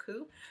on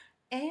Roku.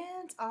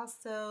 And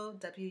also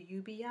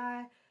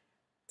WUBI.live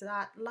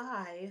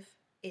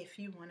if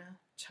you want to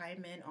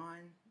chime in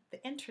on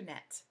the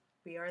internet.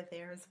 We are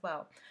there as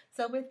well.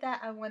 So with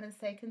that, I want to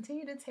say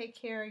continue to take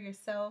care of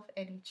yourself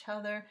and each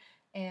other.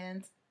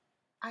 And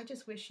I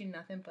just wish you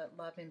nothing but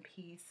love and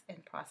peace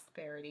and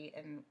prosperity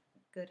and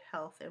good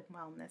health and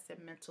wellness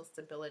and mental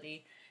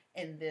stability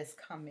in this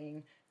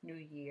coming new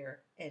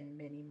year and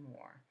many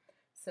more.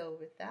 So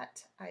with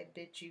that, I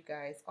bid you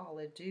guys all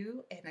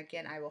adieu. And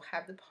again, I will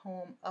have the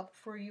poem up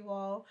for you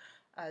all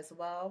as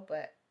well,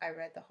 but I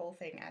read the whole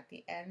thing at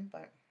the end.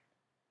 But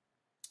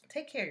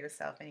take care of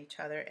yourself and each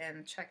other,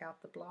 and check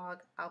out the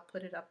blog. I'll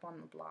put it up on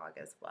the blog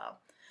as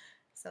well.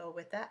 So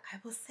with that,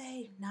 I will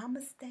say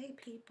namaste,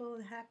 people,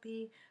 and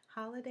happy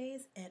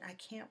holidays. And I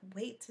can't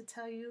wait to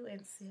tell you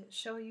and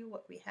show you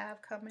what we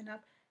have coming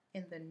up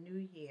in the new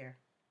year.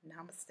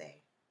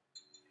 Namaste.